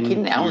Allen. and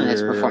Keenan Allen has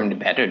your- performed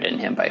better than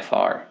him by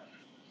far.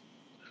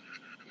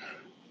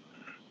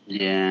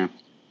 Yeah.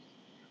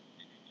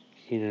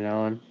 Keenan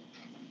Allen.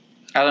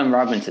 Allen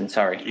Robinson, Are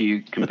sorry.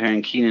 you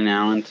comparing Keenan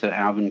Allen to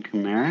Alvin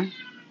Kamara?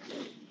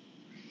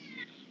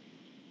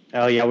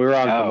 Oh yeah, we were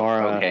on Oh,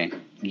 Kamara. okay.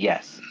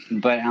 Yes.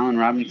 But Allen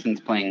Robinson's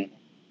playing.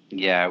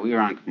 Yeah, we were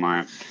on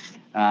Kamara.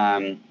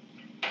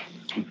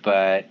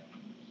 But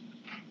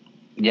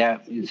Yeah.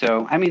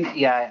 So I mean,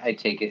 yeah, I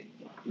take it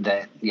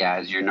that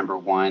as your number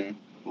one,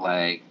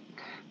 like.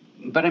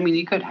 But I mean,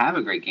 he could have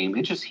a great game.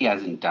 It's just he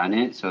hasn't done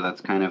it, so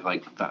that's kind of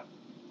like the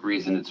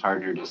reason it's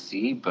harder to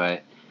see.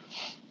 But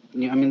I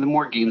mean, the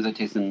more games that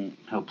Taysom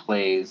Hill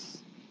plays,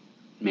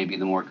 maybe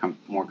the more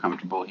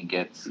comfortable he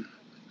gets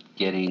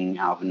getting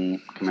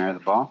Alvin Kamara the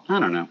ball. I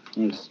don't know.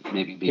 I'm just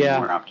maybe being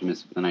more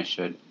optimistic than I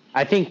should.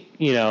 I think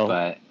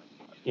but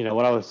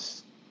what I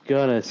was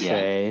gonna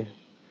say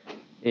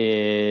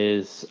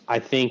is I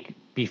think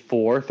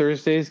before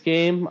Thursday's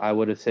game I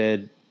would have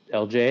said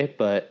LJ,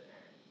 but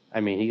I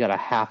mean he got a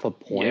half a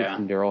point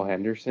from Darrell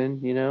Henderson,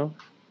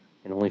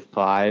 and only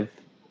 5.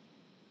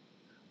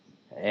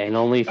 And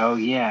only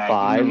 5.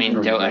 I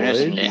mean, Darrell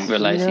Henderson didn't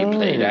realize he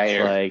played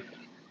either. Like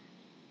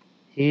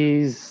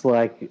he's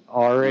like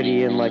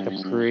already in like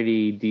a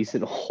pretty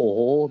decent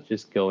hole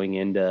just going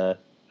into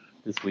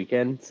this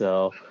weekend.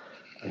 So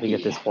I think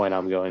at this point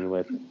I'm going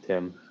with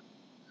Tim.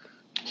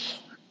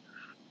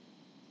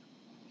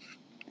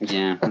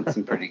 Yeah, that's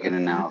some pretty good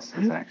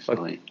analysis,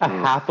 actually. Like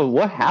half of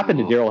what happened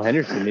to Darrell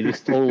Henderson? They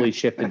just totally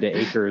shifted to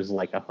Akers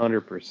like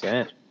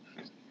 100%.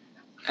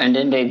 And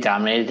then they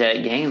dominated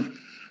that game.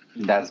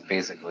 That's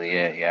basically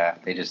it. Yeah,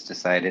 they just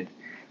decided.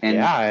 And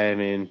I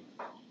mean,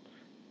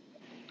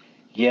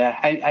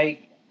 I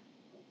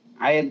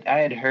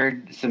had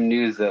heard some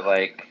news that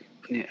like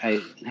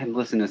I had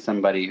listened to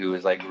somebody who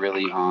was like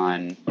really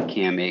on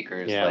Cam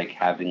Akers, like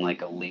having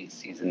like a late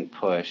season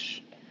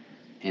push.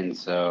 And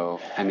so,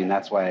 I mean,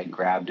 that's why I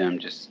grabbed him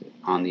just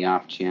on the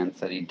off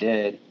chance that he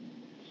did.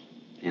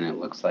 And it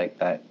looks like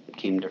that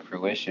came to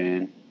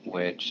fruition,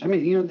 which, I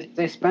mean,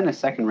 they spent a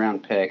second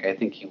round pick. I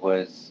think he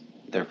was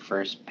their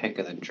first pick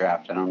of the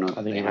draft. I don't know if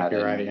they had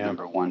a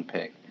number 1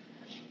 pick.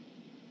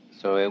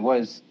 So it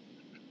was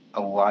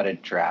a lot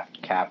of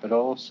draft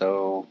capital.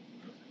 So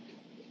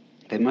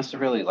they must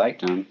have really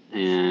liked him.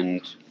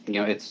 And,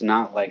 it's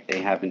not like they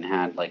haven't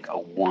had like a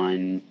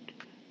one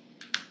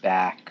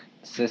back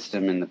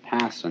system in the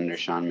past under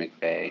Sean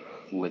McVay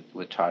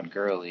with Todd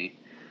Gurley.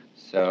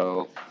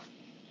 So,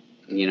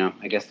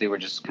 I guess they were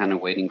just kind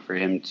of waiting for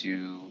him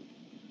to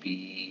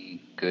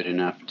be good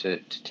enough to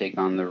take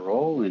on the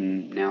role.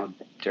 And now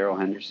Darrell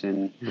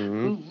Henderson,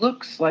 who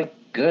looks like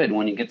good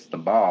when he gets the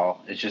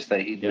ball. It's just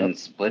that he's been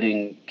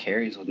splitting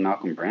carries with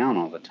Malcolm Brown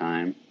all the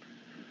time,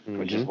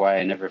 which is why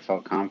I never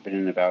felt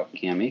confident about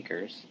Cam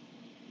Akers.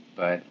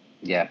 But,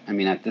 yeah, I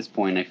mean, at this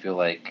point, I feel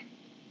like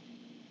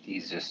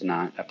he's just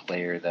not a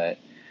player that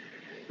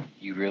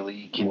you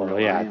really can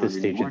rely on at this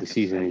stage of the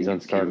season, he's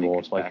unstartable.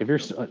 It's like if you're,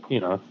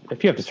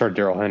 if you have to start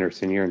Darrell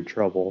Henderson, you're in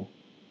trouble.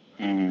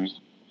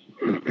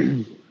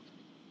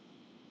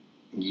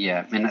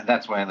 Yeah, and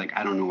that's why, like,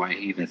 I don't know why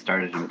he even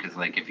started him, because,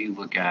 like, if you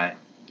look at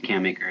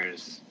Cam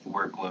Akers'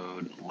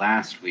 workload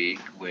last week,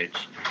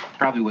 which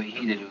probably what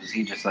he did was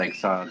he just, like,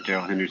 saw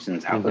Darrell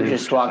Henderson's output,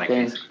 just walked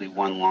in. basically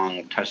one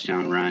long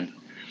touchdown run.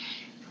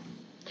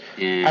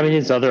 And I mean,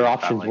 his other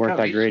options weren't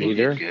that great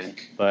either,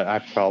 but I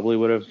probably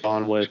would have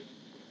gone with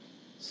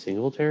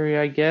Singletary,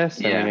 I guess.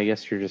 I mean, I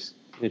guess it's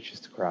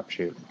just a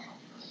crapshoot.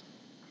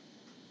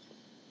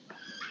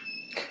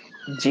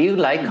 Do you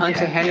like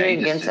Hunter Henry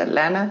against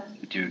Atlanta?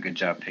 Do a good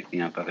job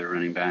picking up other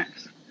running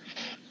backs.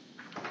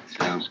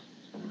 So.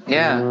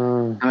 Yeah.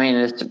 I mean,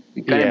 it's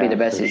going to be the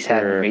best he's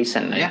had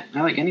recently. Yeah,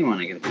 I like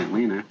anyone against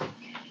Atlanta.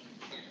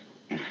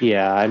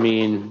 Yeah, I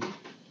mean,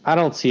 I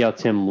don't see how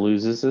Tim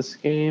loses this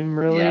game,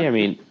 really. Yeah. I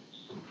mean,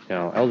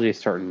 LJ's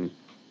starting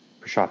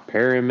Rashad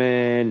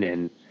Perriman,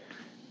 and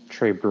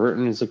Trey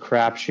Burton is a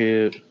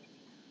crapshoot.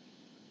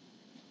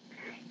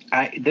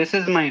 This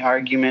is my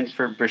argument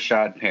for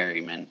Rashad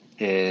Perriman,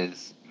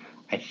 is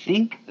I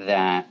think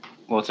that,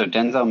 so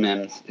Denzel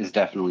Mims is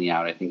definitely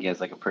out. I think he has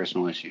like a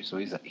personal issue, so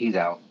he's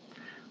out.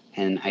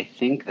 And I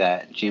think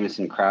that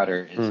Jamison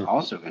Crowder is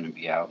also going to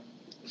be out.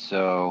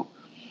 So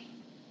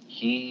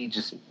he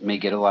just may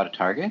get a lot of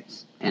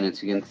targets, and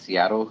it's against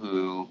Seattle,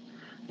 who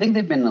I think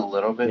they've been a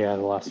little bit the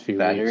last few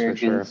better weeks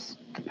for against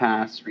the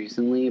pass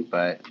recently,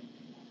 but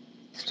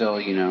still,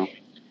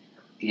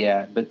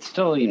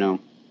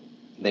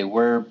 they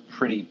were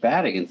pretty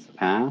bad against the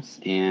pass,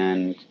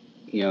 and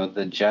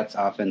the Jets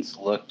offense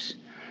looked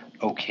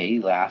okay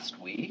last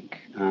week.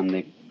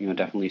 They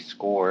definitely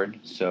scored,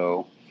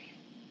 so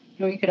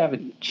you could have a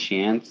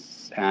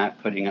chance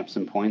at putting up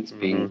some points,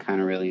 being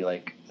kind of really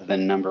like the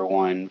number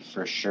one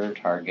for sure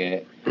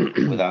target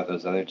without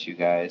those other two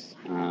guys.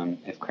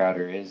 If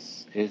Crowder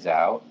is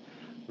out,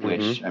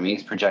 which I mean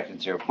he's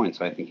projected 0 points,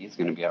 so I think he's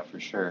going to be out for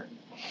sure.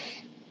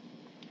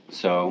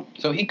 So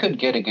he could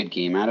get a good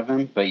game out of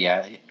him, but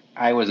yeah,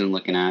 I wasn't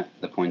looking at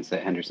the points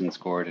that Henderson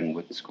scored and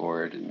Wood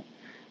scored, and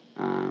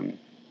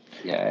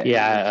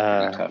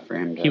it's tough for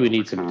him. He would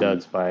need some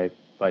duds by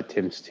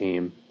Tim's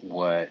team.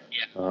 What?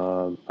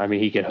 I mean,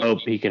 he can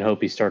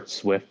hope he starts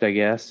Swift, I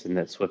guess, and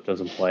that Swift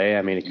doesn't play.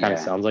 I mean, it kind of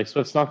sounds like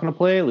Swift's not going to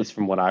play, at least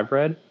from what I've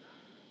read.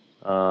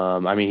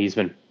 I mean, he's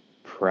been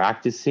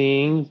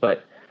practicing,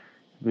 but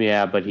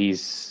I think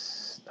he's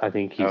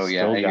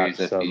still got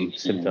some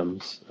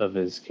symptoms of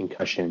his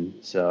concussion.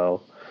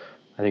 So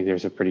I think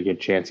there's a pretty good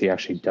chance he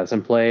actually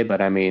doesn't play.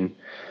 But I mean,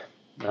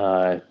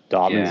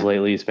 Dobbins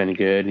lately has been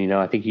good. You know,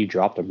 I think you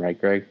dropped him, right,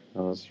 Greg?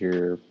 That was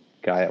your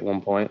guy at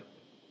one point.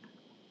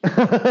 All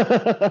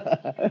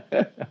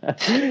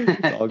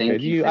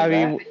good. You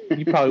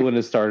probably wouldn't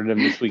have started him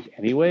this week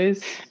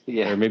anyways.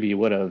 Yeah. Or maybe you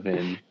would have,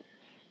 and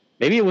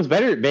maybe it was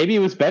better. Maybe it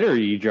was better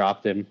you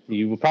dropped him.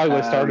 You probably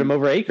would have started him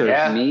over Akers.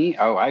 Yeah. Me?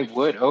 Oh, I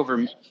would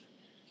over.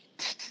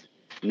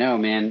 No,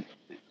 man.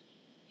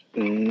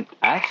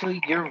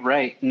 Actually, you're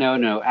right.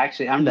 No.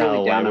 Actually, I'm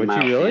really down on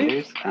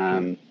Miles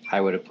Sanders.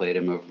 I would have played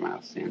him over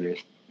Miles Sanders.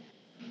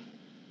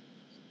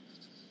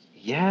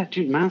 Yeah,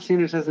 dude, Miles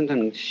Sanders hasn't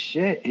done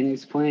shit, and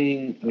he's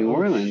playing New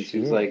Orleans,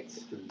 who's like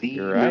the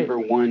number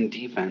one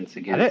defense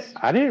against.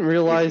 I didn't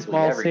realize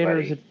Miles everybody.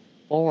 Sanders had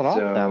fallen off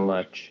that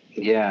much.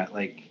 Yeah,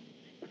 like.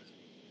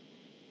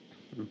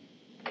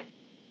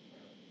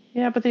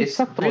 Yeah, but they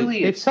sucked.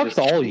 It sucks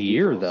all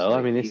year, though.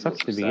 I mean, they sucked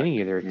at the beginning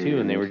of there too,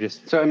 and they were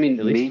just at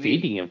least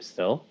feeding him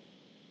still.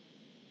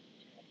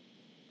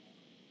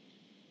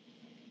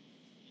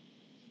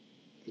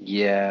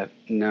 Yeah,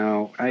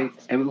 no,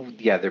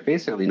 they're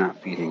basically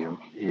not feeding him,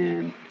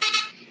 and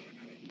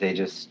they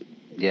just,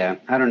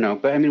 I don't know.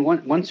 But I mean,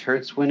 once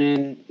Hurts went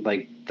in,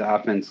 like the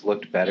offense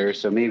looked better.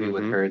 So maybe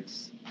with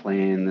Hurts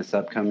playing this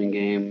upcoming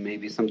game,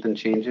 maybe something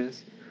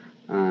changes.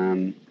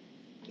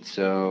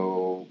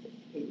 So,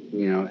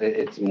 you know,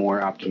 it's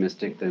more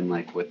optimistic than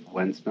like with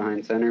Wentz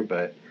behind center.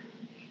 But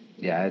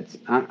yeah,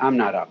 I'm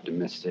not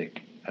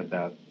optimistic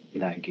about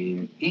that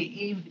game.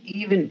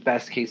 Even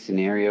best case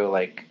scenario,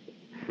 like.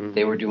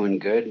 They were doing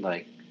good.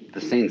 Like the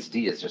Saints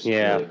D is just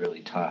really,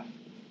 really tough.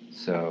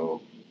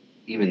 So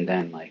even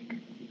then, like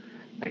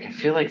I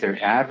feel like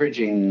they're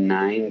averaging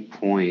 9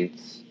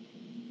 points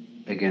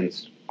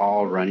against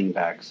all running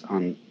backs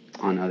on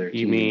other teams.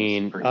 You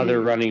mean other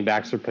game. Running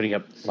backs are putting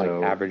up like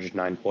average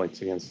 9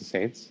 points against the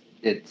Saints?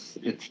 It's.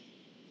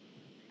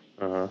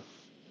 Oh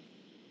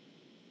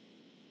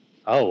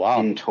wow.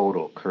 In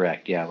total,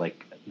 correct? Yeah,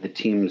 like the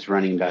team's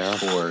running back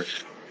core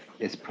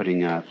is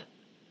putting up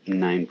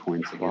 9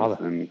 points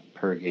against them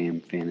per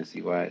game,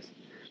 fantasy wise.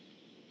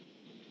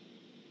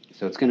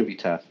 So it's going to be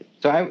tough.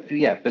 So I would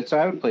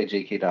play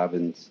J.K.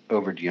 Dobbins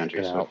over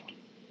DeAndre Swift,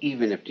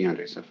 even if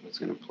DeAndre Swift was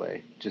going to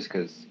play, just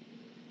because.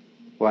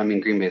 Well, I mean,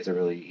 Green Bay's a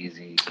really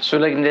easy. So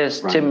like this,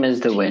 Tim is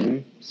the team.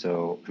 win.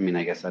 So I mean,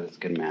 I guess that is a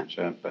good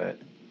matchup, but.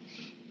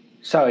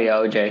 Sorry,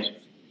 OJ.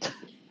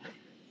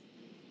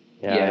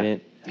 I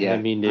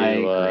didn't mean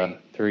to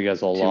throw you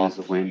guys all Tim off is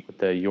the win. with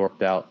the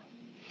Yorked out.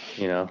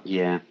 You know.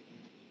 Yeah.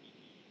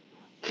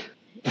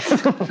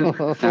 Sounds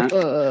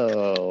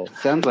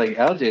like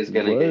LJ's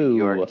gonna get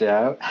Yorked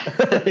out.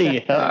 Yeah.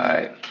 All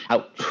right.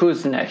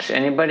 Who's next?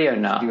 Anybody or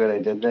not? See what I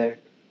did there?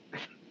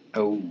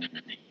 Oh.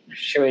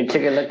 Should we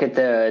take a look at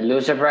the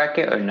loser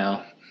bracket or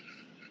no?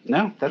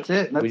 No, that's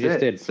it. We just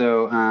did.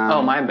 So.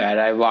 Oh, my bad.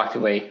 I walked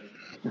away.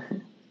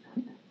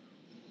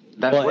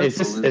 Is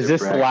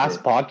this the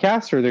last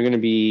podcast, or are you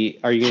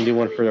going to do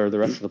one for the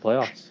rest of the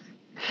playoffs?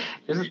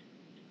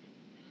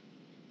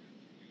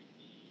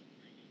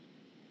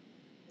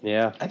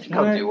 Yeah, I think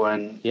I'll do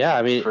one. Yeah,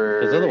 I mean,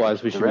 because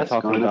otherwise we should be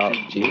talking about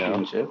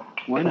championship.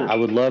 Why not? I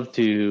would love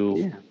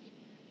to,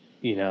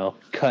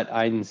 cut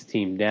Aiden's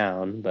team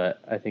down,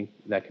 but I think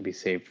that could be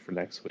saved for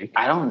next week.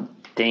 I don't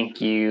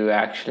think you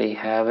actually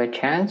have a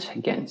chance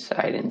against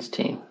Aiden's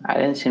team.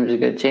 Aiden seems a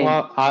good team.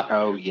 Well,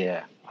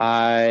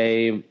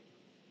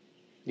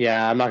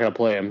 I'm not going to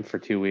play him for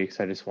 2 weeks.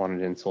 I just wanted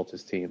to insult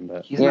his team,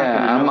 but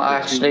I'm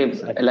actually,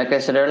 like I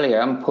said earlier,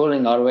 I'm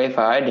pulling all the way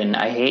for Aiden.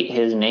 I hate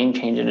his name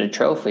changing the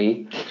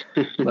trophy,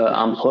 but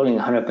I'm pulling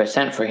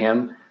 100% for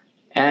him.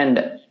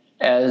 And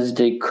as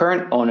the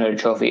current owner of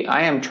the trophy,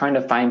 I am trying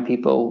to find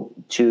people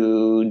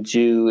to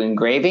do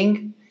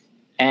engraving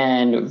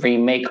and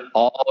remake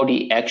all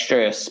the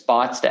extra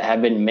spots that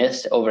have been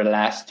missed over the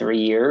last 3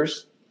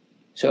 years.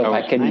 So if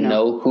I could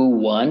know who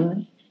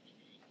won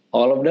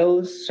all of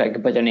those, so I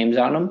could put their names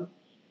on them.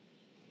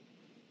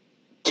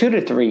 2 to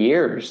 3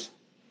 years.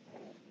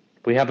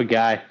 We have a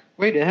guy.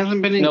 Wait, it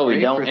hasn't been. No, we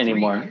don't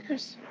anymore.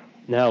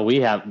 No, we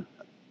have.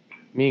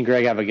 Me and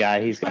Greg have a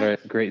guy. He's got a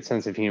great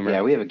sense of humor.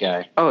 Yeah, we have a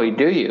guy. Oh,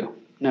 do you?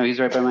 No, he's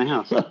right by my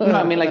house. No,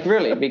 I mean, like,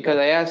 really, because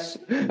I asked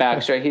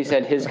Baxter, he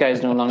said his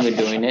guy's no longer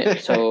doing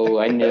it, so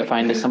I need to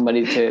find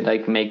somebody to,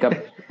 like, make up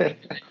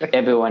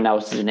everyone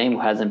else's name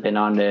who hasn't been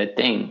on the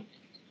thing.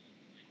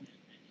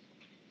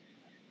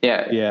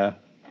 Yeah. Yeah.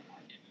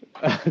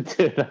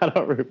 Dude, I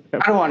don't remember. I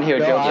don't want to hear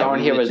jokes. I want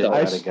to hear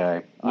results.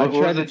 I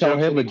tried to tell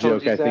him a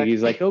joke. I think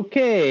he's like,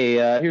 "Okay,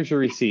 here's your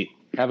receipt.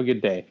 Have a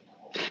good day."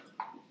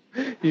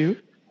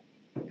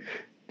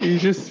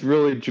 He's just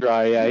really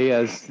dry. Yeah, he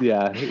has.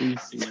 Yeah,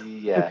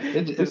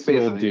 it's an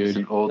old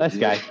dude. Nice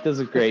guy. Does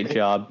a great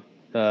job.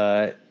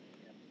 Priced.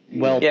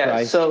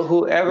 So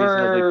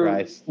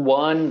whoever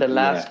won the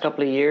last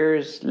couple of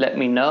years, let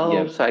me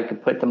know so I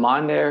could put them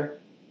on there.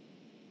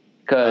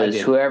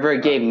 Because whoever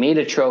gave me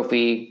the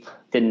trophy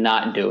did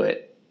not do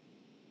it.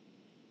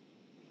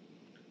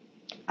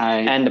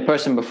 And the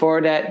person before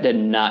that did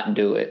not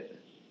do it.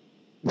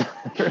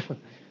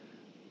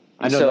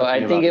 I know So nothing I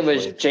think about it this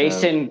was league, so-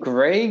 Jason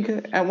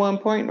Gregg at one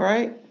point,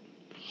 right?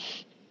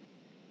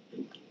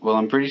 Well,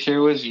 I'm pretty sure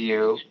it was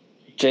you.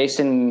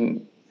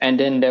 Jason, and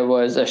then there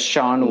was a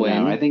Sean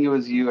Wynn. No, I think it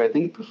was you. I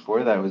think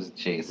before that was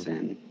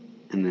Jason,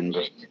 and then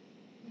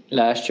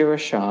Last year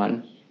was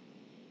Sean.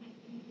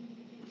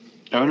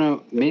 oh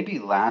no, maybe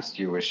last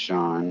year was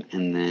Sean,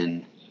 and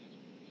then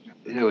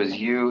it was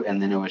you,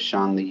 and then it was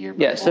Sean the year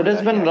before. Yeah, so there's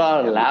that. been Yeah, a lot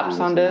of yeah, laps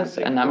I'm on gonna this,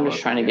 take and I'm a just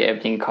look trying to here. get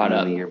everything caught And then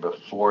up. the year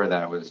before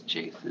that was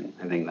Jason.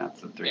 I think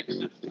that's the 3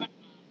 missing.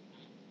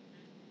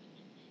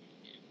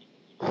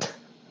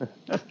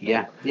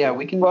 Yeah,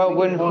 we can. Well,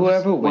 we can-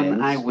 whoever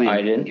when I wins, win,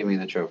 Aiden. give me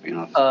the trophy.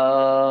 And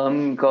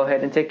I'll Go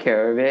ahead and take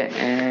care of it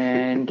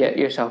and get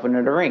yourself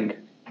another ring.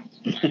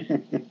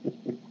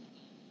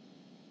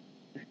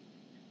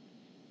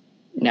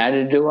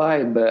 Neither do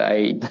I, but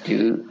I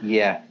do.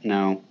 Yeah,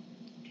 no.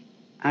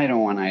 I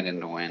don't want Aiden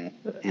to win,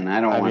 and I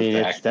don't want mean,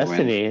 Zach it's to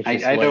destiny. win. It's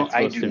just I what don't. it's I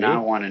supposed do to not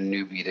be. want a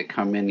newbie to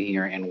come in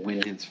here and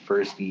win his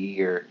first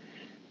year.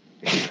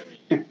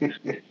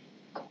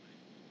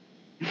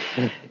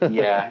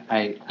 Yeah,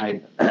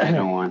 I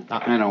don't want.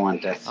 I don't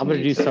want destiny. I'm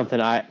gonna do to- something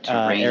to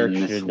reign Eric in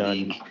should this have done.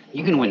 league.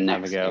 You can win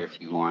time next ago. year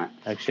if you want.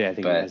 Actually, I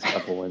think But- he has a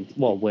couple wins.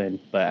 Well,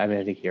 but I mean,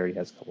 I think he already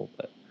has a couple.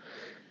 But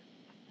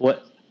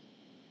what?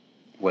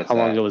 What's How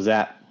long that? ago was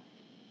that?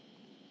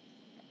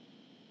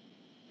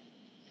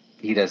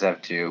 He does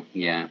have 2.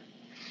 Yeah.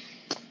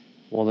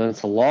 Well, then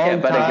it's a long Yeah,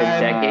 about a good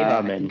time decade. I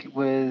coming. think it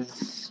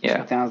was Yeah.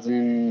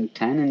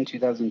 2010 and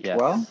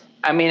 2012. Yes.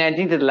 I mean, I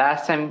think the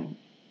last time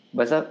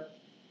was up.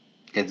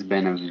 It's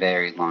been a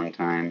very long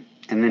time.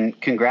 And then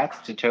congrats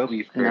to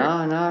Toby for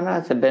No.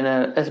 It's been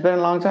a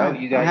long Oh, time.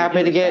 you got I'm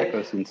happy to get.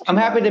 Prosecco since I'm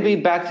happy to be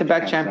 2000.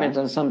 back-to-back Congrats, champions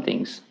Zach. on some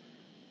things.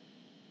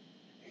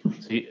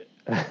 So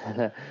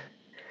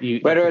you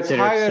Whether it's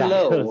consider high or Sacco's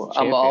low, I'm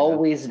champion,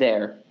 always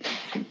there.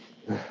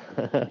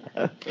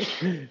 huh?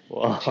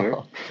 Well,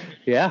 Sure.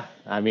 yeah.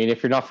 I mean,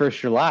 if you're not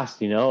first, you're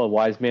last. You know, a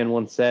wise man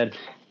once said.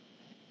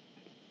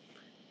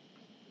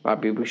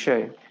 Bobby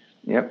Boucher.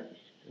 Yep.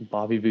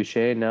 Bobby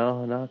Boucher,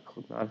 no, not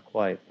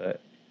quite,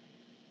 but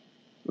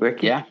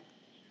Ricky. Yeah.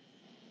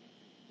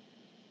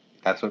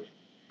 That's what.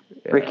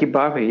 yeah. Ricky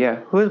Bobby. Yeah.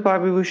 Who is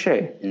Bobby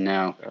Boucher?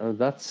 No.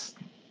 That's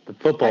the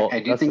football. I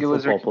do that's think the it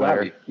was football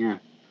Ricky player. Bobby. Yeah.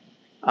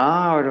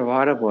 Oh, the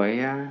Water Boy.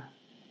 Yeah.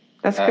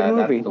 That's a good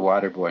movie. That's the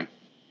Water Boy.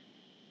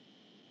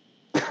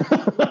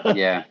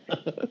 Yeah.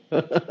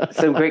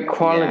 Some great Yeah,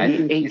 quality I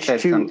think he said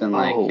H2O. something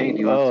like, "Hey, do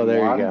you want Oh, some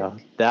there water?" you go.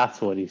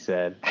 That's what he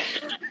said.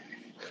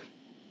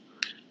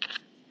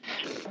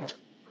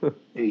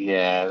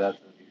 Yeah, that's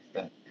what he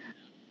said.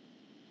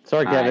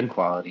 Sorry, High Kevin.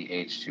 quality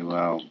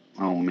H2O.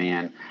 Oh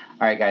man.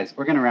 All right, guys,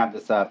 we're gonna wrap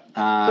this up.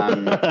 I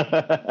want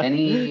to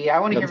hear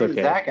That's from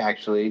okay. Zach.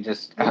 Actually,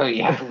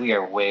 we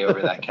are way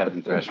over that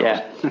Kevin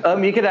threshold. Yeah.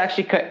 You could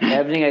actually cut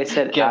everything I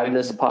said out of Kevin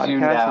this tuned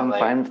podcast. out, I'm like,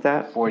 fine with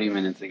that. 40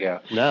 minutes ago.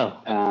 No,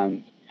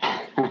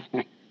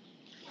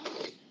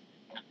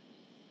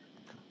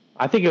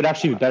 I think it would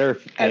actually be better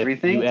if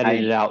Everything? you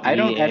edited out. I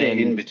don't me edit and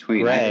in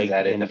between. I Greg just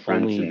edit and the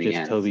fronts only and the just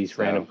ends, Toby's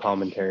so. random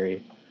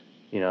commentary.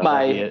 You know,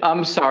 that'd be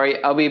I'm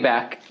sorry. I'll be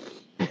back.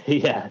 it.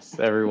 Yes,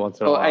 every once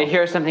in a Oh, while. I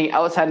hear something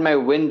outside my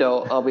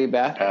window. I'll be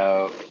back.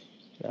 I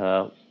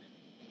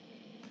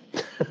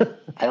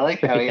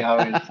like how he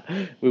always.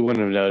 we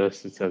wouldn't have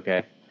noticed. It's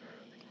okay.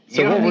 You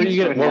So don't what were need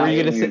you to gonna what were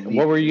you announce gonna say? your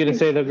What were you gonna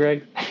say though,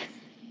 Greg?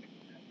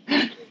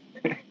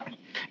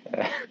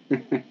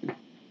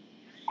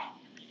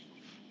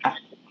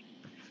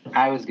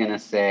 I was gonna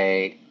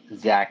say,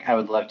 Zach, I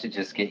would love to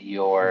just get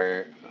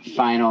your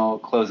final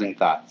closing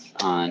thoughts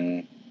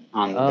on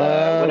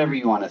whatever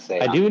you want to say.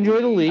 I do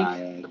enjoy the league.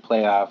 on the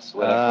playoffs,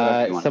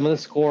 whatever you want. Some of the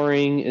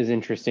scoring is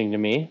interesting to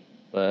me,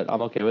 but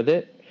I'm okay with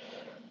it.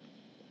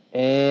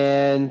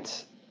 And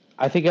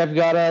I think I've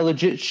got a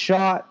legit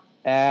shot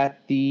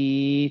at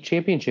the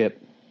championship.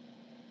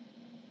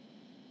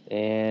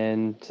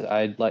 And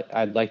I'd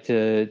like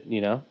to,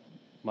 you know,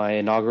 my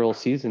inaugural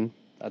season,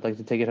 I'd like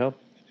to take it home.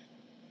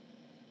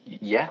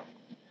 Yeah.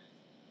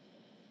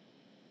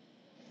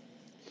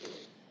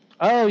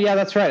 Oh yeah,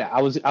 that's right.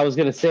 I was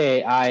gonna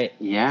say I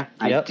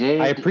I did.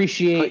 I put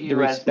appreciate you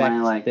the as my,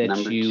 respect that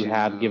number you 2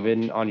 have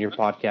given on your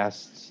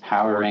podcasts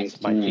power towards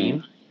ranked my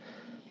team.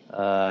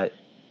 team,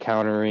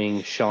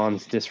 countering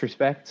Sean's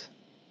disrespect.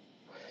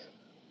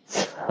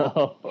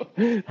 So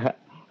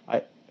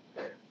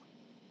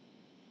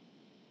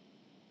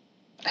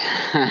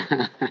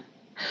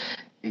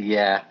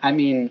Yeah, I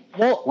mean,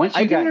 well, once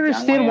you I got didn't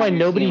understand Youngway why on your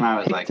nobody team, I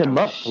was picked like, him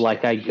oh, up. shit,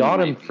 Like I he got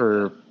him might be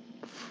for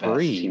best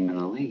free. team in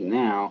the league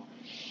now.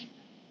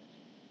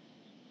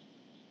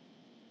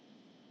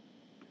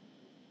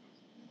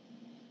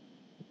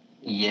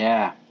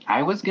 Yeah,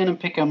 I was gonna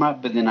pick him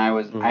up, but then I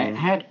Mhm.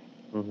 had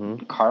hmm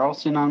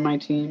Carlson on my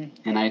team,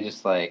 and I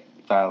just thought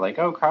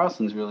oh,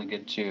 Carlson's really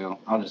good too.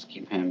 I'll just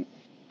keep him,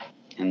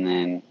 and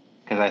then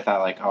because I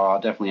thought I'll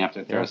definitely have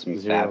to throw Yeah, some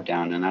zero. fab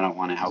down, and I don't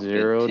want to outbid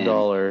Tim.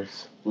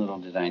 $0. Little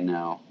did I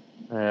know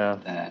Yeah.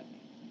 that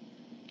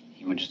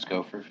he would just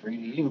go for free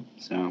to you.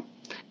 So,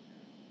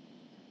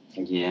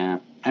 yeah.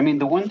 I mean,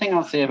 the one thing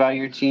I'll say about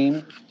your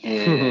team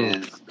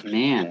is,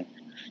 man,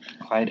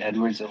 Clyde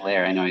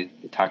Edwards-Helaire. I know I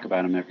talk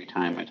about him every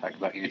time I talk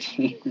about your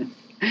team.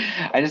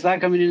 I just thought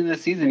coming into the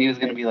season he was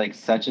going to be like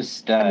such a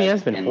stud. I mean, he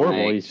has been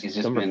horrible. Like, he's just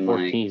number been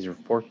 14. like, He's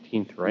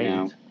 14th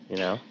ranked. You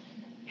know,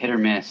 hit or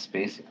miss,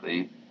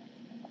 basically.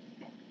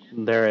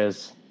 there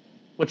is,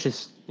 which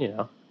is, you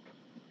know.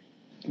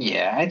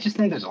 Yeah, I just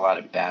think there's a lot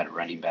of bad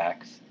running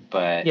backs,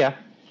 but Yeah.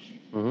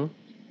 Mm-hmm.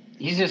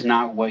 he's just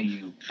not what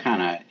you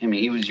kind of. I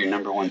mean, he was your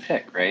number one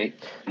pick, right?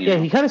 Yeah,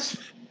 he kind of.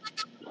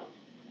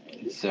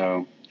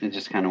 So it's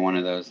just kind of one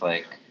of those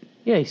like.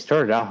 Yeah, he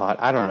started out hot.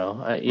 I don't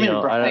know.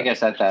 I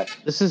guess at that.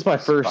 This is my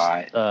first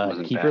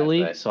wasn't keeper bad,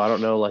 league, but- so I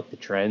don't know like the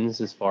trends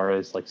as far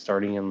as like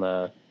starting in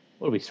the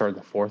what do we start in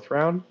the 4th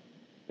round,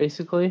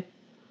 basically.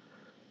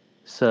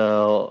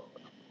 So,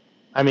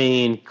 I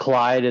mean,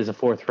 Clyde is a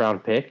 4th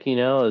round pick. You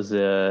know, as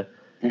a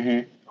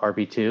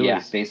RB2. Yeah,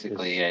 is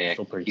basically, yeah.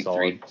 still pretty Keep solid.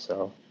 3.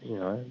 So you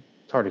know,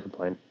 it's hard to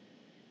complain.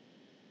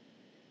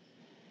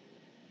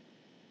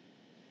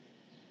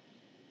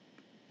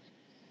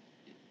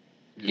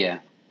 Yeah,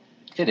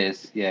 it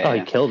is. Yeah. Oh,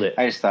 yeah. he killed it.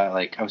 I just thought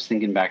like I was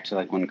thinking back to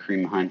like when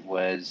Kareem Hunt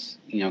was,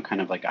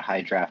 kind of like a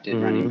high drafted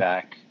Mhm. running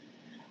back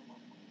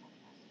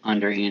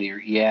under Andy.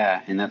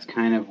 Yeah, and that's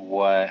kind of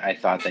what I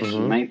thought that he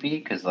Mhm. might be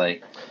because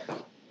like,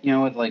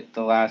 with like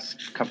the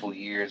last couple of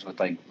years with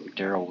like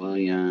Darrell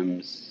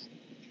Williams,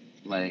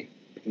 like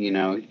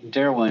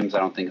Darrell Williams I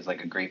don't think is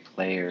like a great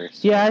player.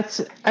 So Yeah, it's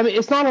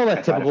not all I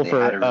that thought typical if they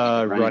for had a really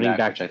good running running back,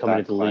 back which to I come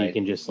into thought the league Clyde,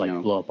 and just like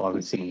blow up on the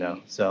would scene be- though.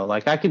 So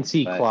like I can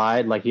see but-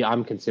 Clyde, like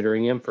I'm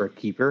considering him for a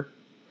keeper,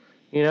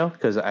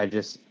 because I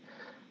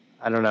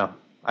don't know.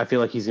 I feel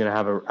like he's gonna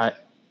have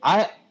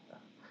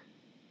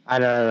I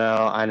don't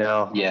know. I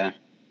know. Yeah,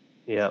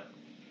 Yep.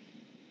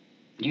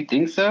 you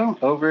think so?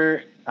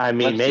 Over. I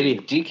mean, Let's maybe.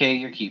 see. DK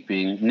you're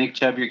keeping. Nick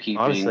Chubb you're keeping.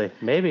 Honestly,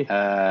 maybe. He's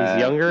He's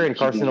younger, and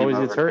Carson always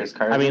gets hurt.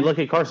 I mean, look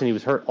at Carson. He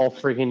was hurt all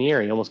freaking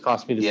year. He almost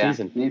cost me the Yeah,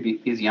 season. maybe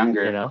he's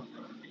younger. You know.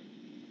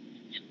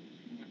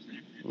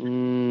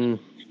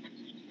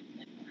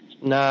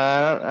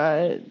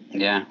 Nah,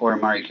 Yeah, or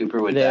Amari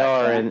Cooper with they that.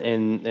 are, yeah.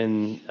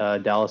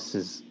 and Dallas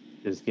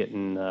is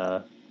getting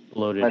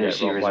loaded Wide at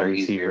receivers wide are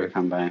easier receiver. to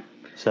come by.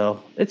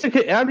 So it's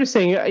okay. I'm just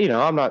saying,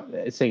 I'm not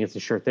saying it's a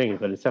sure thing,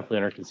 but it's definitely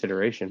under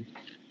consideration.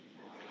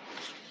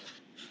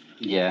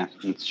 Yeah,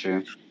 that's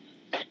true.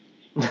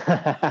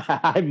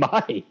 I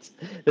might.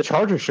 The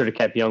Chargers should have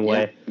kept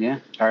Youngway. Yeah.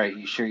 All right,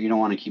 you sure you don't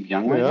want to keep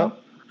Youngway? though?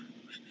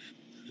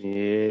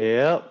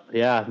 Yep.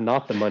 Yeah,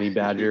 not the money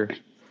badger.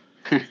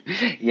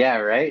 Yeah,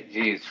 right?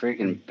 Jeez,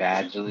 freaking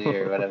Badgley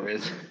or whatever it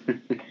is.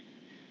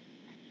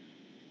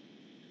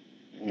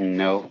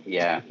 No,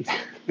 yeah.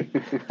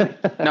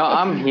 No,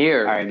 I'm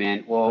here. All right,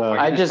 man. Well, we're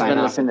I gonna just sign been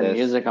off listening to this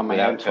music on my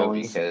without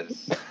Toby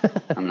headphones.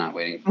 because I'm not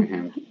waiting for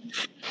him.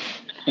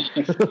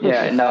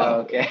 Yeah, no. Oh,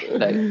 okay.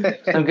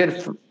 Like, I'm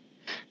good.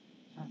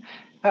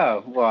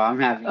 Oh, well, I'm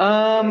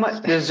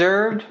happy.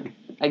 Deserved.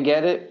 I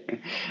get it.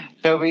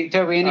 Toby,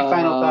 any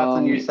final thoughts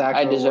on your sack?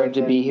 I deserve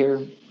to be here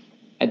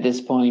at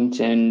this point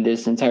in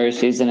this entire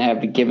season. I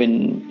have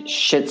given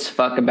shit's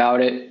fuck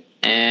about it,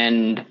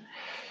 and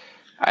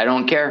I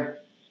don't care.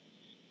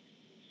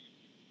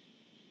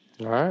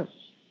 All right.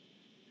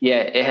 Yeah,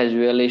 it has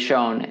really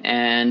shown,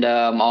 and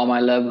all my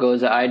love goes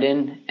to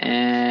Aiden,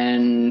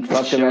 and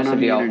fuck the rest on of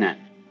the y'all. internet.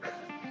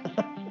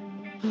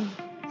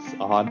 It's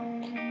odd.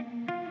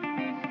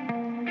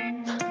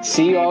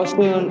 See you all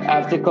soon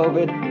after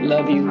COVID.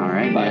 Love you. All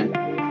right, Bye.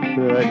 man.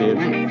 Good idea.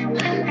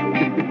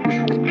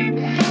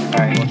 All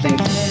right, well,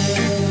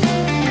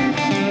 thanks.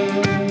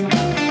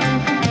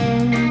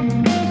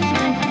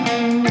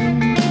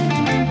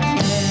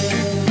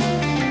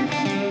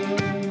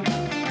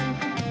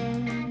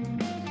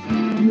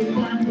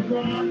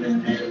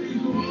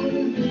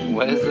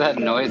 What is that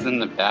noise in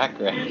the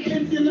background?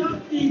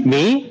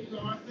 Me?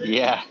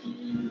 Yeah,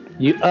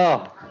 You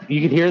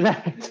could hear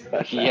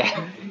that?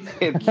 yeah.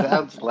 It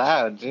sounds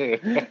loud too.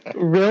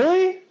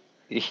 Really?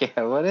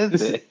 Yeah, what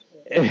is it?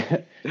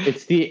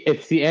 It's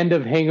the end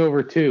of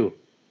Hangover 2.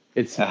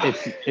 It's Oh.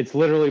 it's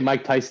literally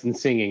Mike Tyson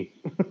singing.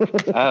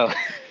 Oh.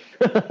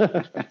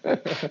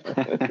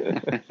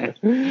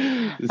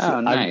 This-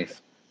 Oh,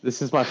 nice.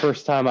 This is my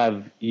first time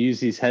I've used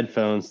these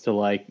headphones to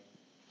like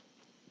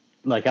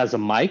as a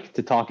mic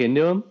to talk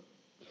into them.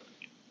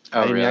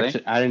 Oh, really?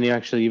 I didn't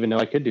actually even know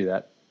I could do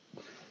that.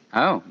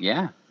 Oh,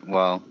 yeah.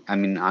 Well, I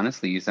mean,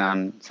 honestly, you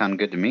sound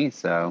good to me.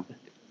 So,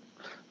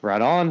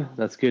 Right on.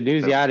 That's good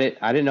news. Yeah, I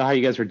didn't know how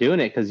you guys were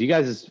doing it because you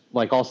guys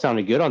like all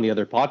sounded good on the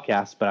other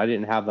podcasts, but I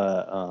didn't have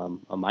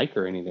a mic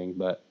or anything.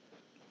 But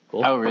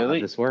cool. Oh,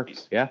 really? This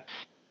works. Yeah.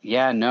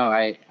 yeah, no,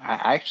 I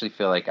actually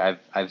feel like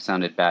I've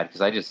sounded bad because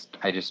I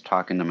just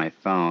talk into my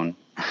phone.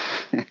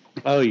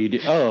 Oh, you do.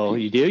 Oh,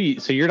 you do.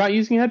 So you're not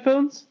using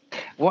headphones?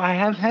 Well, I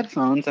have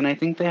headphones and I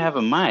think they have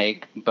a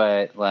mic,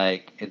 but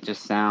like it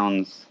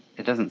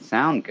doesn't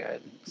sound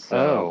good.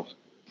 So,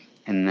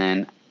 and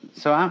then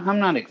I'm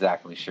not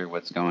exactly sure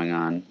what's going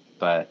on,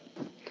 but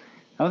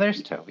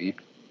there's Toby.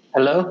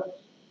 Hello?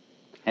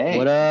 Hey,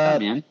 What up?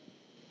 man?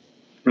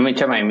 Let me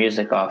turn my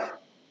music off.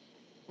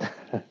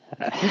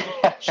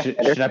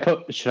 should I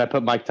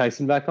put Mike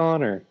Tyson back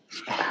on or?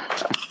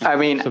 I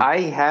mean, I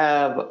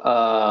have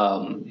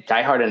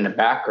Die Hard in the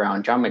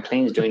background. John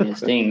McClane's doing his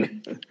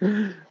thing.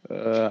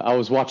 I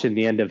was watching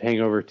the end of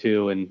Hangover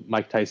 2 and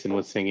Mike Tyson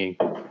was singing.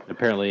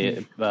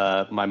 Apparently,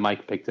 my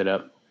mic picked it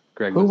up.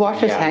 Greg, Who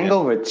watches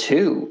Hangover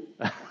 2?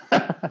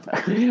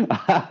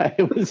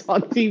 It was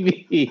on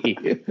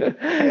TV.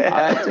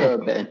 That's a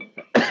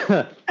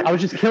bit. I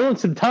was just killing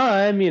some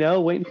time,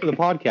 waiting for the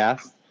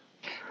podcast.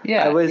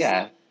 Yeah,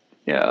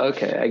 Yeah,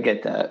 okay, I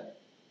get that.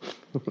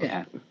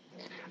 yeah.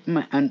 I'm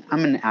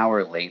an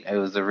hour late. I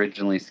was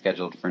originally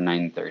scheduled for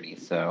 9:30,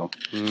 so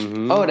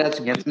Oh, that's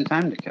we got some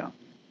time to kill.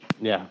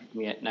 Yeah.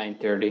 me at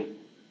 9:30.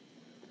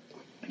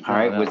 All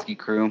right, no. Whiskey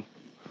Crew.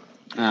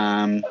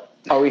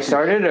 Are we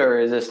started, or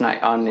is this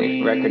not on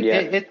the record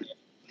yet?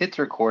 It's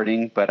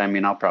recording, but I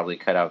mean, I'll probably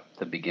cut out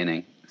the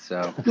beginning.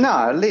 So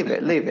No, leave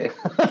it.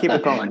 Keep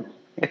it going.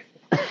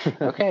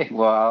 okay,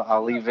 well,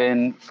 I'll leave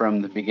in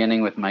from the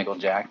beginning with Mike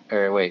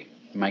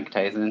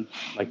Tyson.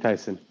 Mike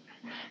Tyson.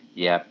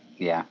 Yeah.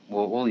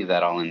 We'll leave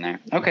that all in there.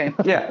 Okay.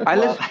 Yeah, I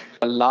listened to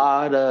a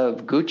lot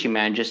of Gucci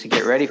Man just to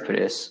get ready for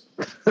this.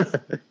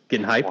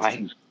 Getting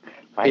hyped.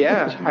 Why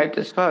Yeah, did you- hyped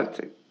as fuck.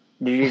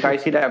 Did you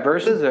guys see that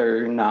Versus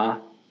or nah?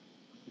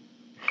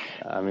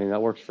 I mean,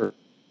 that works for.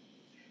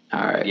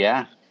 All right.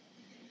 Yeah.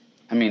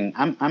 I mean,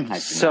 I'm hyped.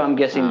 So I'm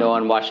guessing no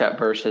one watched that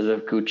Versus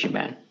of Gucci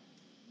Man,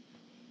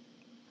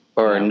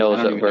 or knows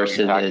I don't what even know what Versus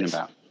you're talking is.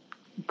 about.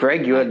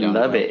 Greg, you I would don't know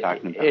love what it. you're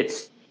talking about.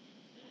 It's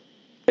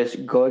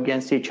just go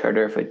against each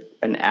other for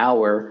an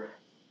hour,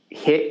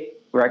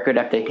 hit record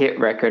after hit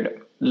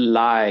record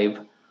live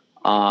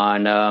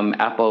on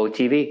Apple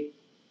TV,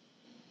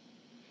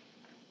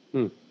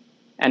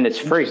 and it's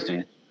free.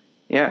 Interesting.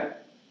 Yeah,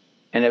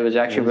 and it was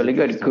actually really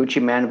good.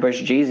 Gucci Man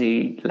versus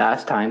Jeezy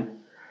last time.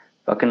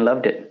 Fucking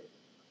loved it.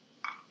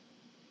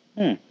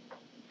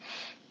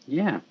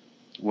 Yeah.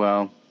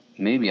 Well,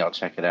 maybe I'll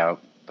check it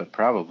out, but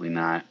probably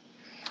not.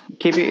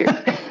 Keep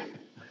it.